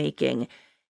meaning making.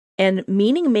 And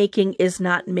meaning making is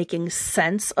not making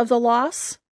sense of the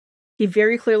loss. He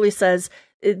very clearly says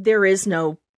there is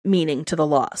no meaning to the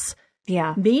loss.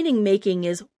 Yeah. Meaning making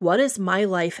is, what is my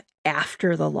life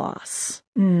after the loss?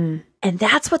 And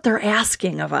that's what they're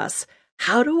asking of us.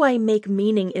 How do I make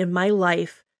meaning in my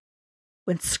life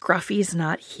when Scruffy's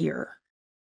not here?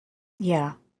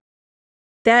 Yeah.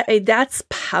 That's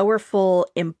powerful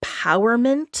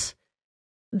empowerment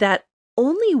that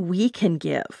only we can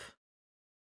give.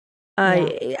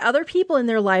 Other people in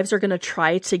their lives are going to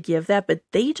try to give that, but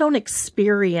they don't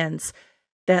experience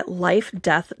that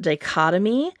life-death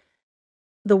dichotomy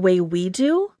the way we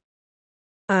do.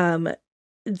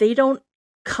 They don't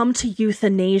come to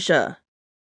euthanasia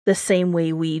the same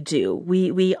way we do.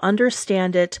 We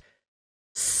understand it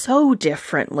so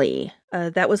differently.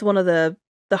 That was one of the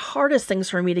hardest things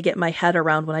for me to get my head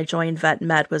around when I joined Vet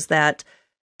Med, was that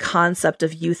concept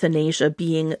of euthanasia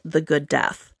being the good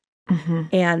death. Mm-hmm.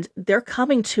 And they're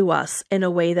coming to us in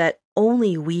a way that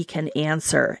only we can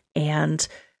answer. And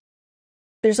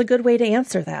there's a good way to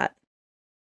answer that.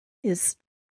 Is,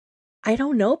 I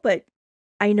don't know, but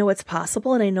I know it's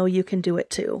possible, and I know you can do it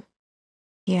too.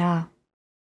 Yeah.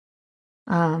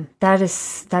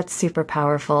 That's super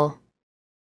powerful.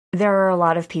 There are a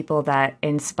lot of people that,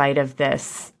 in spite of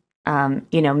this,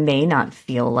 may not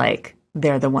feel like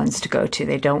they're the ones to go to.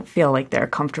 They don't feel like they're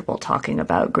comfortable talking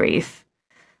about grief.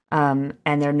 And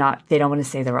they don't want to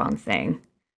say the wrong thing.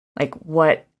 Like,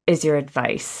 what is your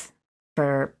advice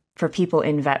for people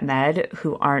in Vet Med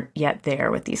who aren't yet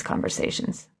there with these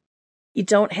conversations? You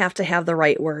don't have to have the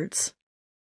right words.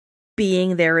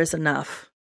 Being there is enough.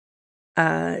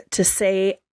 To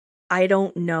say, I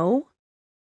don't know,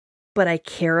 but I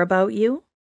care about you.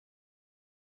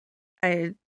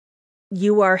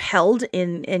 You are held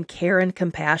in care and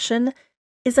compassion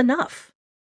is enough.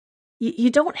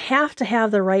 You don't have to have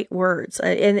the right words.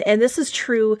 And this is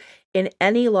true in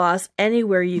any loss,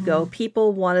 anywhere you go.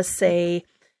 People want to say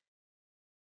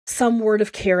some word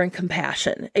of care and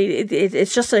compassion.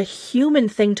 It's just a human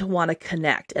thing to want to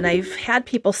connect. And I've had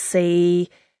people say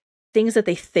things that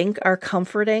they think are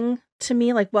comforting to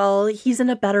me, like, well, he's in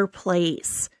a better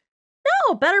place.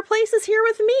 No, better place is here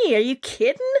with me. Are you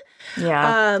kidding?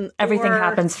 Yeah. Everything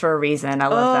happens for a reason. I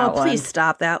love that one. Please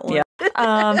stop that one. Yeah.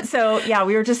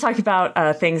 We were just talking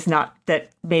about things that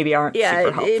maybe aren't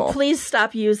super helpful. Please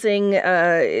stop using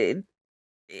everything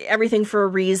for a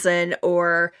reason,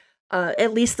 or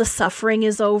at least the suffering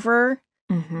is over.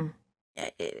 Mm-hmm.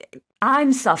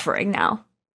 I'm suffering now.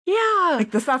 Yeah.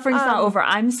 Like, the suffering's not over.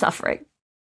 I'm suffering.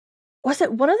 Was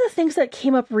it one of the things that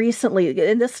came up recently,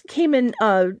 and this came in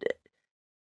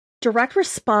direct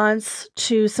response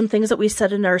to some things that we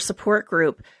said in our support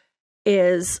group,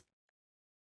 is,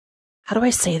 how do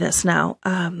I say this now?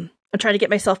 I'm trying to get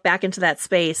myself back into that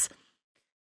space.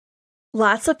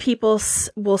 Lots of people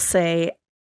will say,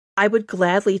 I would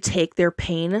gladly take their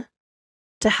pain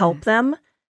to help them.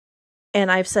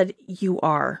 And I've said, you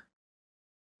are.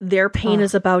 Their pain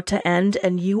is about to end,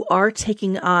 and you are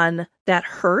taking on that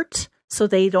hurt so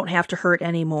they don't have to hurt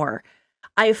anymore.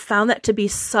 I've found that to be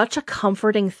such a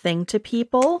comforting thing to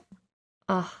people.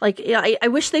 I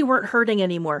wish they weren't hurting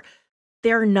anymore.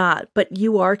 they're not, but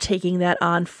you are taking that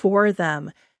on for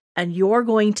them, and you're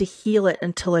going to heal it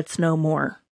until it's no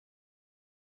more.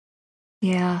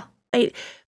 Yeah.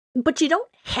 But you don't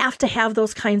have to have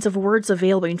those kinds of words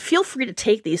available. I mean, feel free to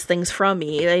take these things from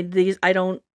me. I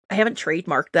haven't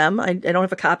trademarked them. I don't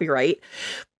have a copyright.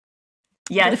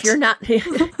 Yeah. But if you're not,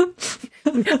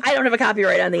 I don't have a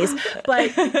copyright on these,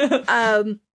 but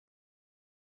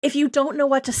if you don't know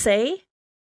what to say,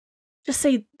 just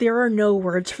say, there are no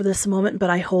words for this moment,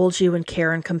 but I hold you in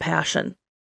care and compassion.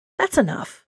 That's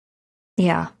enough.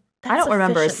 Yeah. I don't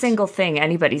remember a single thing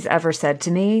anybody's ever said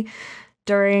to me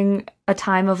during a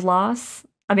time of loss.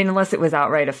 I mean, unless it was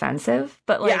outright offensive,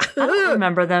 but like, I don't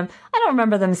remember them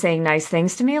saying nice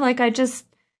things to me. Like,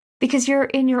 because you're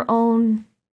in your own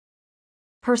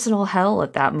personal hell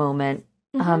at that moment.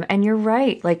 Mm-hmm. And you're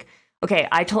right. Like, okay,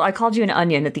 I called you an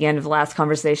onion at the end of the last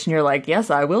conversation. You're like, yes,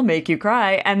 I will make you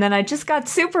cry. And then I just got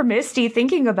super misty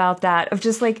thinking about that, of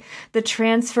just like the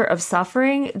transfer of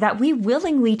suffering that we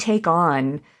willingly take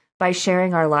on by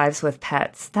sharing our lives with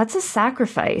pets. That's a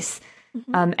sacrifice.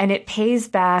 Mm-hmm. And it pays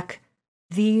back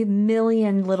the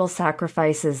million little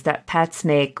sacrifices that pets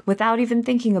make without even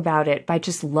thinking about it, by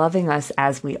just loving us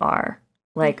as we are,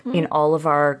 like in all of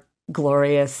our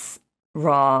glorious,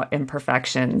 raw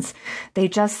imperfections. They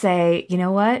just say, you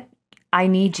know what? I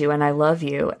need you and I love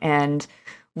you. And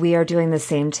we are doing the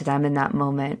same to them in that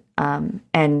moment.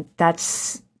 And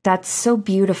that's so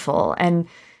beautiful. And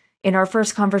in our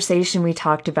first conversation, we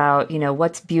talked about,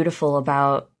 what's beautiful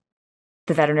about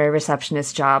the veterinary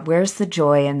receptionist job. Where's the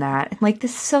joy in that? And like,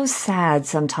 this is so sad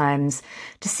sometimes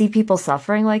to see people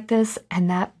suffering like this. And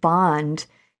that bond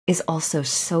is also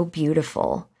so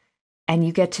beautiful. And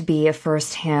you get to be a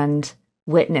firsthand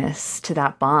witness to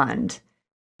that bond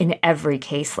in every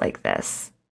case like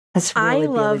this. That's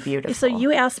really beautiful. So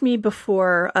you asked me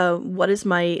before, what is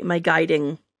my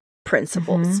guiding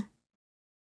principles? Mm-hmm.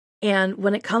 And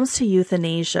when it comes to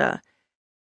euthanasia,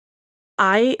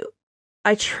 I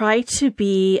try to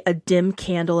be a dim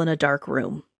candle in a dark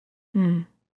room. Mm.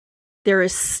 There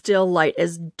is still light.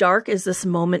 As dark as this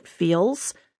moment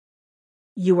feels,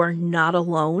 you are not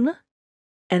alone.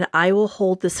 And I will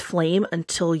hold this flame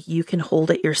until you can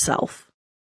hold it yourself.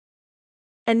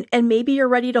 And maybe you're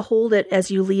ready to hold it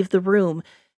as you leave the room.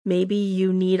 Maybe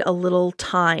you need a little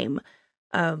time.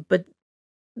 But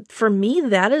for me,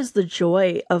 that is the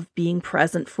joy of being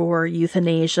present for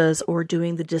euthanasias or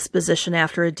doing the disposition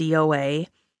after a DOA.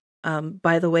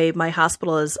 By the way, my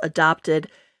hospital has adopted,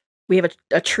 we have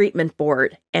a treatment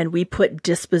board, and we put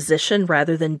disposition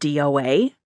rather than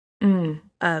DOA.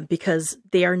 Because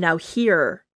they are now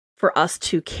here for us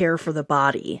to care for the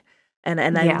body. And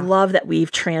I love that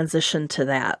we've transitioned to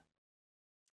that.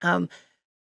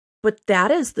 But that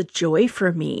is the joy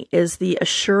for me, is the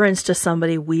assurance to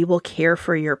somebody, we will care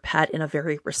for your pet in a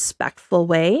very respectful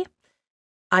way.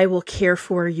 I will care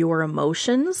for your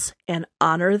emotions and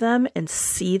honor them and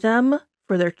see them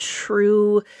for their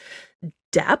true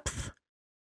depth.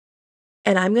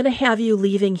 And I'm going to have you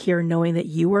leaving here knowing that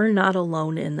you are not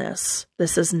alone in this.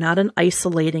 This is not an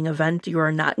isolating event. You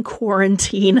are not in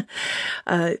quarantine.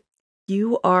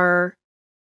 You are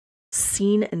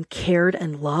seen and cared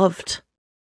and loved.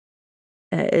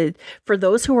 For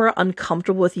those who are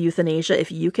uncomfortable with euthanasia,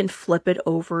 if you can flip it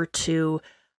over to,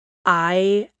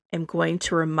 I am going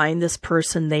to remind this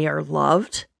person they are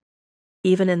loved,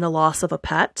 even in the loss of a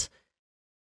pet.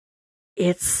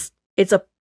 I'm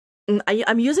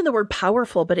using the word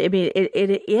powerful, but I mean,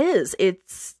 it is.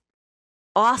 It's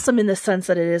awesome in the sense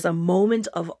that it is a moment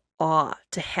of awe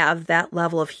to have that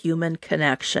level of human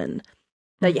connection.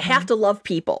 Now, you have to love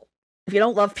people. If you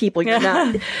don't love people,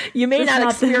 you may not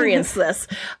experience this.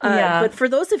 But for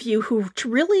those of you who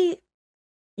really,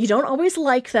 you don't always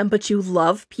like them, but you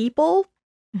love people,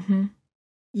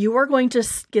 you are going to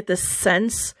get this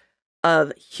sense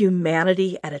of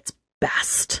humanity at its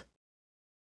best.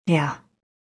 Yeah.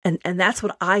 And that's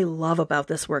what I love about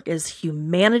this work, is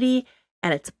humanity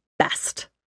at its best.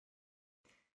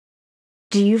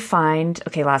 Do you find,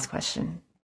 okay, last question,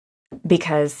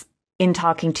 because in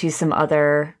talking to some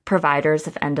other providers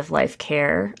of end-of-life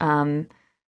care, Dr.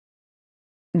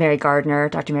 Mary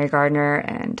Gardner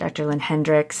and Dr. Lynn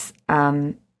Hendricks,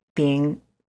 being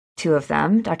two of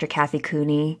them, Dr. Kathy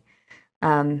Cooney,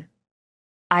 I'm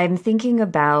thinking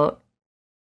about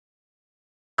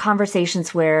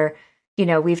conversations where,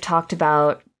 we've talked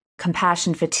about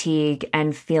compassion fatigue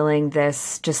and feeling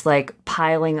this just like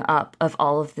piling up of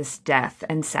all of this death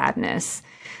and sadness.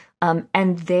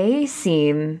 And they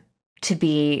seem to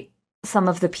be some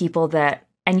of the people that,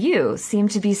 and you seem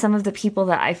to be some of the people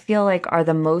that I feel like are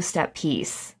the most at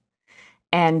peace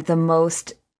and the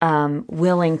most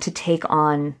willing to take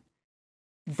on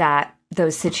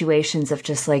those situations of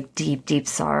just like deep, deep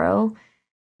sorrow.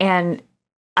 And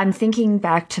I'm thinking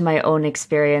back to my own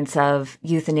experience of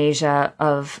euthanasia,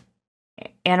 of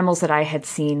animals that I had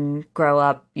seen grow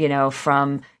up,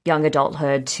 from young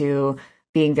adulthood to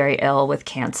being very ill with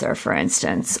cancer, for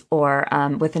instance, or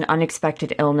with an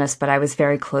unexpected illness, but I was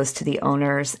very close to the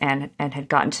owners and had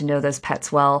gotten to know those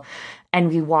pets well. And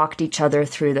we walked each other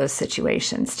through those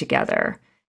situations together.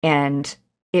 And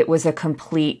it was a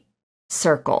complete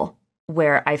circle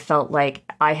where I felt like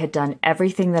I had done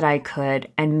everything that I could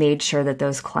and made sure that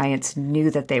those clients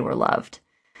knew that they were loved.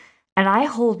 And I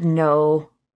hold no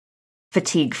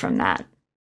fatigue from that.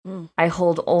 I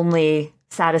hold only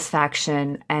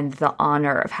satisfaction and the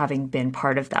honor of having been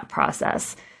part of that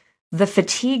process. The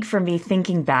fatigue for me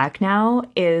thinking back now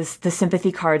is the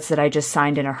sympathy cards that I just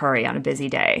signed in a hurry on a busy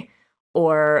day,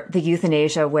 or the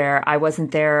euthanasia where I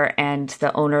wasn't there and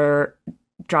the owner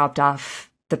dropped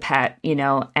off the pet,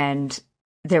 and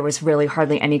there was really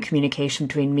hardly any communication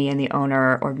between me and the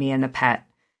owner or me and the pet.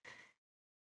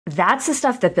 That's the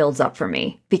stuff that builds up for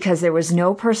me because there was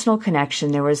no personal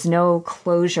connection. There was no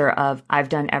closure of I've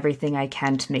done everything I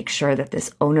can to make sure that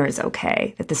this owner is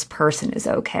okay, that this person is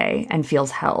okay and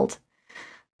feels held.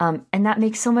 And that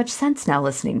makes so much sense now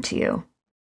listening to you,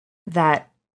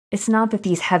 that it's not that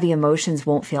these heavy emotions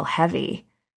won't feel heavy,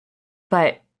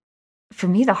 but for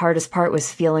me, the hardest part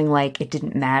was feeling like it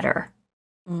didn't matter,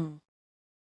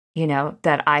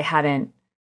 that I hadn't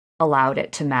allowed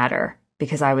it to matter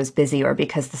because I was busy or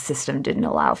because the system didn't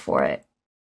allow for it.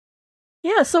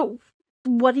 Yeah. So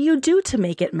what do you do to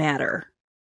make it matter?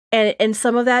 And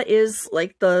some of that is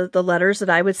like the letters that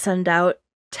I would send out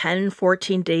 10,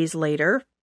 14 days later.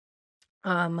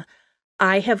 I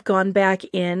have gone back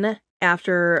in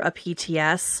after a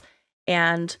PTS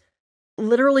and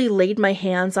literally laid my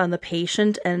hands on the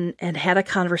patient and had a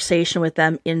conversation with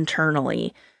them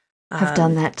internally. I've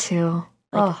done that too.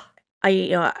 I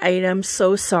am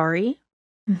so sorry.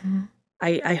 Mm-hmm.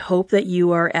 I hope that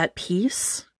you are at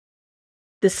peace.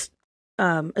 This,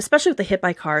 especially with the hit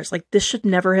by cars, like this should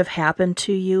never have happened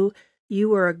to you.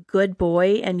 You are a good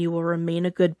boy and you will remain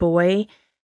a good boy.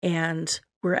 And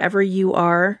wherever you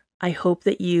are, I hope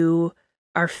that you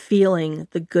are feeling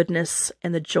the goodness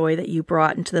and the joy that you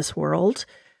brought into this world.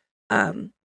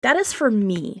 That is for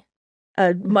me.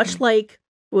 Much like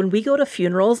when we go to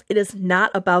funerals, it is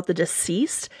not about the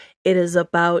deceased. It is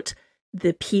about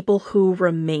the people who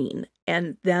remain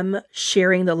and them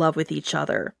sharing the love with each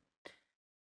other.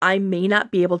 I may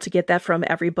not be able to get that from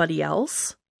everybody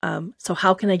else. So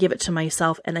how can I give it to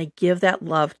myself? And I give that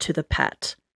love to the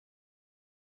pet.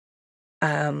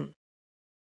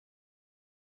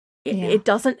 It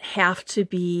doesn't have to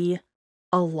be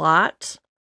a lot,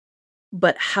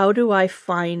 but how do I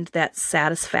find that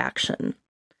satisfaction?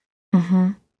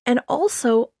 Mm-hmm. And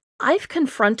also, I've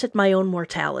confronted my own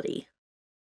mortality.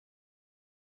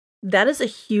 That is a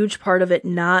huge part of it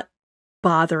not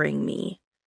bothering me.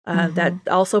 That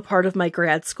also part of my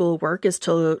grad school work is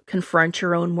to confront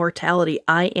your own mortality.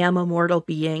 I am a mortal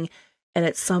being, and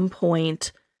at some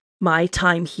point, my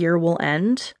time here will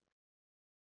end.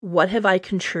 What have I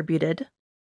contributed?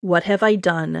 What have I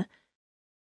done?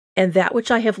 And that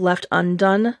which I have left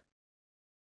undone,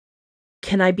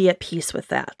 can I be at peace with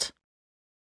that?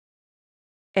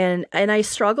 And I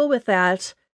struggle with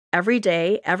that every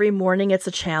day. Every morning it's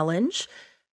a challenge.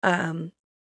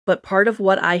 But part of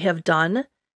what I have done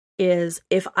is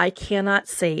if I cannot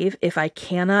save, if I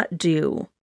cannot do,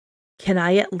 can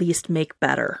I at least make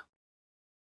better?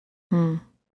 And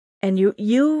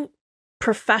you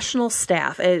professional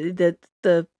staff,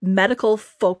 the medical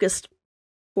focused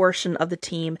portion of the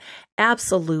team,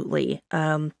 absolutely.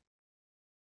 I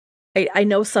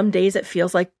know some days it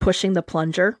feels like pushing the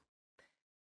plunger.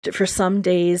 For some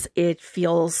days it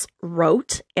feels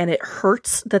rote, and it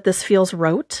hurts that this feels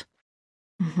rote.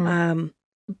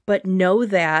 But know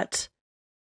that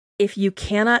if you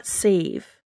cannot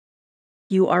save,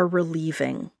 you are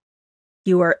relieving.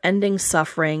 You are ending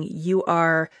suffering. You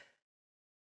are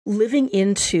living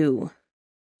into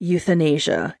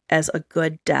euthanasia as a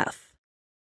good death.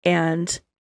 And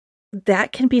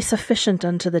that can be sufficient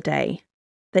unto the day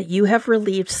that you have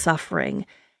relieved suffering.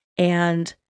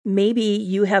 And maybe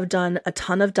you have done a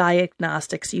ton of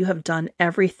diagnostics. You have done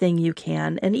everything you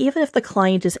can. And even if the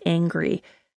client is angry,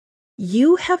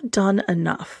 you have done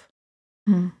enough.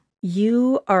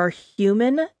 You are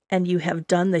human and you have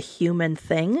done the human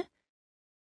thing.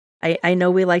 I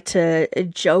know we like to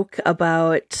joke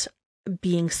about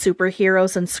being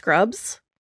superheroes and scrubs,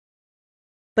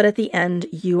 but at the end,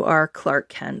 you are Clark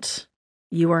Kent.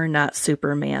 You are not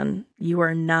Superman. You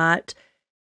are not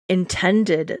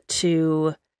intended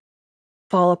to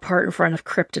fall apart in front of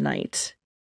kryptonite.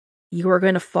 You are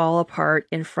going to fall apart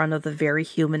in front of the very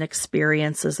human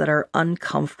experiences that are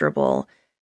uncomfortable.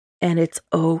 And it's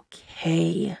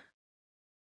okay.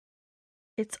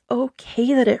 It's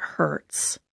okay that it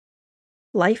hurts.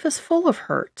 Life is full of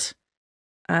hurt.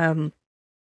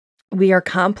 We are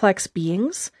complex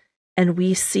beings, and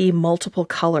we see multiple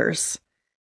colors.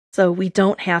 So we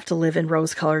don't have to live in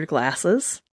rose-colored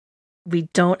glasses. We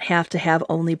don't have to have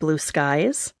only blue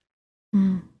skies.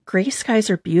 Gray skies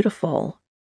are beautiful.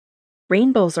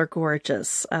 Rainbows are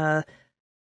gorgeous.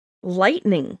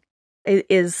 Lightning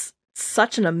is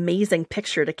such an amazing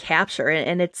picture to capture,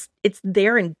 and it's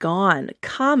there and gone.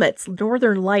 Comets,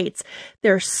 northern lights.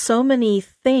 There are so many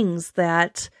things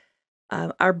that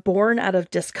are born out of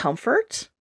discomfort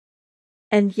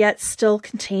and yet still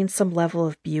contain some level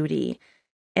of beauty.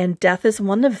 And death is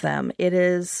one of them. It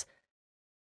is,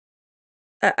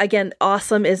 again,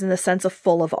 awesome is in the sense of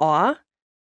full of awe.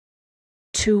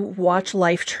 To watch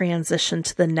life transition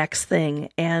to the next thing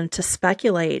and to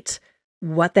speculate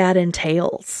what that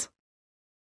entails.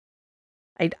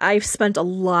 I've spent a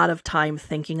lot of time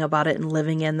thinking about it and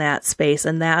living in that space,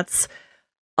 and that's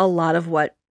a lot of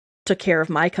what took care of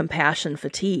my compassion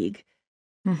fatigue,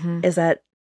 is that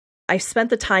I spent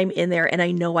the time in there and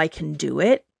I know I can do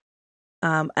it.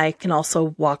 I can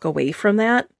also walk away from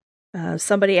that.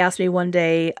 Somebody asked me one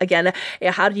day, again,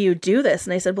 how do you do this?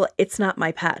 And I said, well, it's not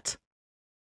my pet.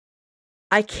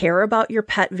 I care about your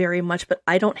pet very much, but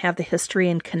I don't have the history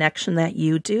and connection that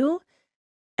you do.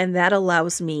 And that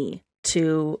allows me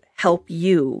to help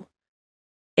you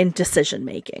in decision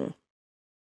making.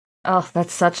 Oh,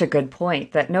 that's such a good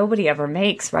point that nobody ever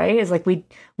makes, right? Is like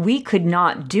we could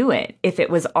not do it if it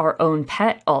was our own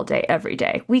pet all day, every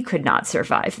day. We could not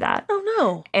survive that. Oh,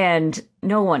 no. And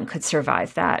no one could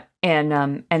survive that.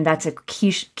 And that's a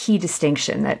key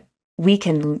distinction, that we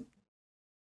can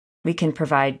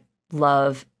provide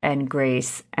love and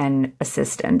grace and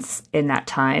assistance in that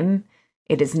time.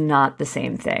 It is not the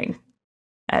same thing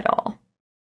at all.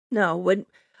 No,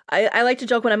 I like to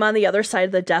joke when I'm on the other side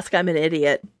of the desk, I'm an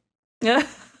idiot.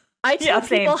 I tell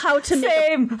people how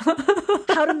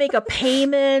to make a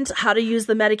payment, how to use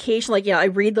the medication. Like, I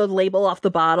read the label off the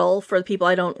bottle for the people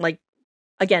I don't like.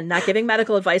 Again, not giving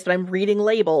medical advice, but I'm reading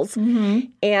labels.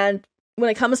 And when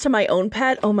it comes to my own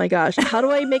pet, oh my gosh, how do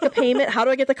I make a payment? How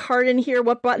do I get the card in here?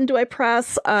 What button do I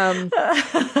press? So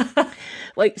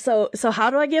how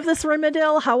do I give this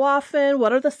Rimadyl? How often?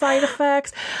 What are the side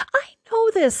effects? I know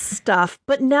this stuff,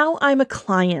 but now I'm a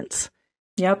client.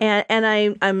 Yep. And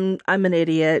I'm an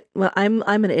idiot. Well, I'm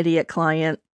an idiot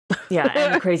client. Yeah,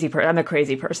 I'm a crazy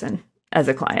person as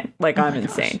a client. Like, I'm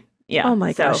insane. Gosh. Yeah. Oh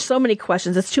my gosh, so many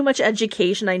questions. It's too much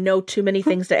education. I know too many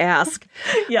things to ask.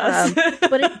 Yes.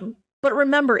 But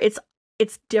remember, it's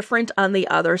different on the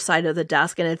other side of the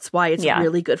desk, and it's why it's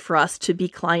really good for us to be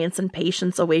clients and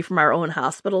patients away from our own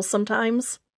hospitals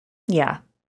sometimes. Yeah.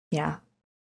 Yeah.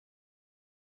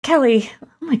 Kelly, oh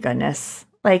my goodness.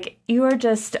 Like, you are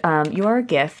just, you are a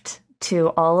gift to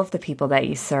all of the people that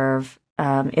you serve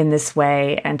in this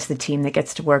way, and to the team that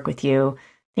gets to work with you.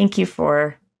 Thank you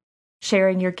for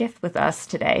sharing your gift with us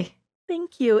today.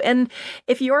 Thank you. And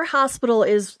if your hospital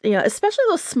is, especially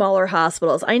those smaller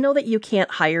hospitals, I know that you can't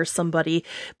hire somebody,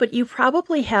 but you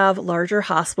probably have larger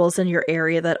hospitals in your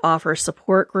area that offer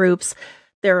support groups.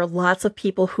 There are lots of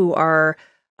people who are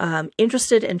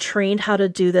interested and trained how to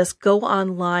do this. Go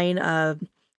online.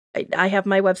 I have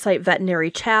my website, Veterinary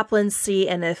Chaplain.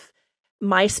 And if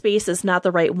my space is not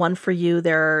the right one for you,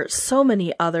 there are so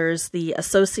many others. The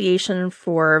Association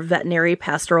for Veterinary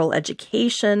Pastoral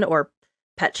Education, or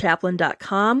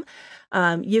petchaplain.com.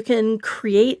 You can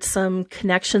create some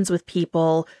connections with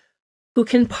people who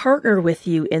can partner with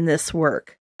you in this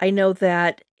work. I know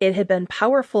that it had been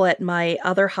powerful at my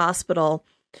other hospital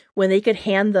when they could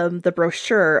hand them the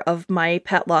brochure of my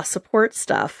pet loss support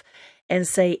stuff and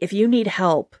say, if you need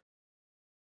help,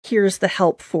 here's the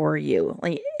help for you.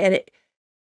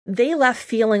 They left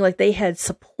feeling like they had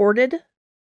supported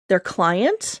their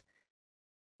client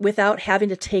without having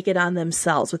to take it on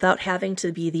themselves, without having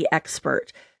to be the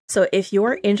expert. So if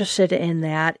you're interested in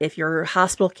that, if your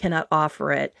hospital cannot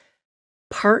offer it,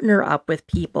 partner up with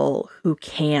people who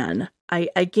can.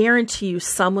 I guarantee you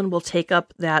someone will take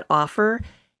up that offer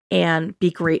and be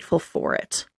grateful for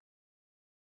it.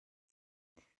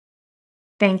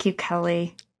 Thank you,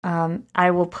 Kelly.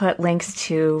 I will put links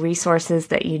to resources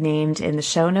that you named in the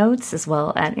show notes, as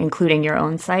well as including your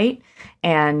own site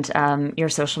and your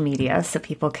social media, so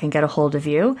people can get a hold of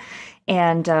you.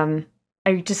 And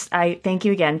I thank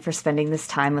you again for spending this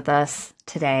time with us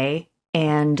today,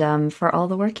 and for all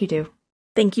the work you do.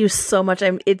 Thank you so much.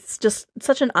 It's just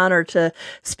such an honor to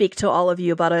speak to all of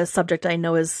you about a subject I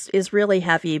know is really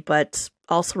heavy, but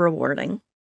also rewarding.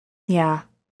 Yeah,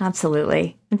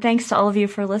 absolutely. And thanks to all of you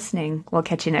for listening. We'll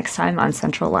catch you next time on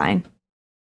Central Line.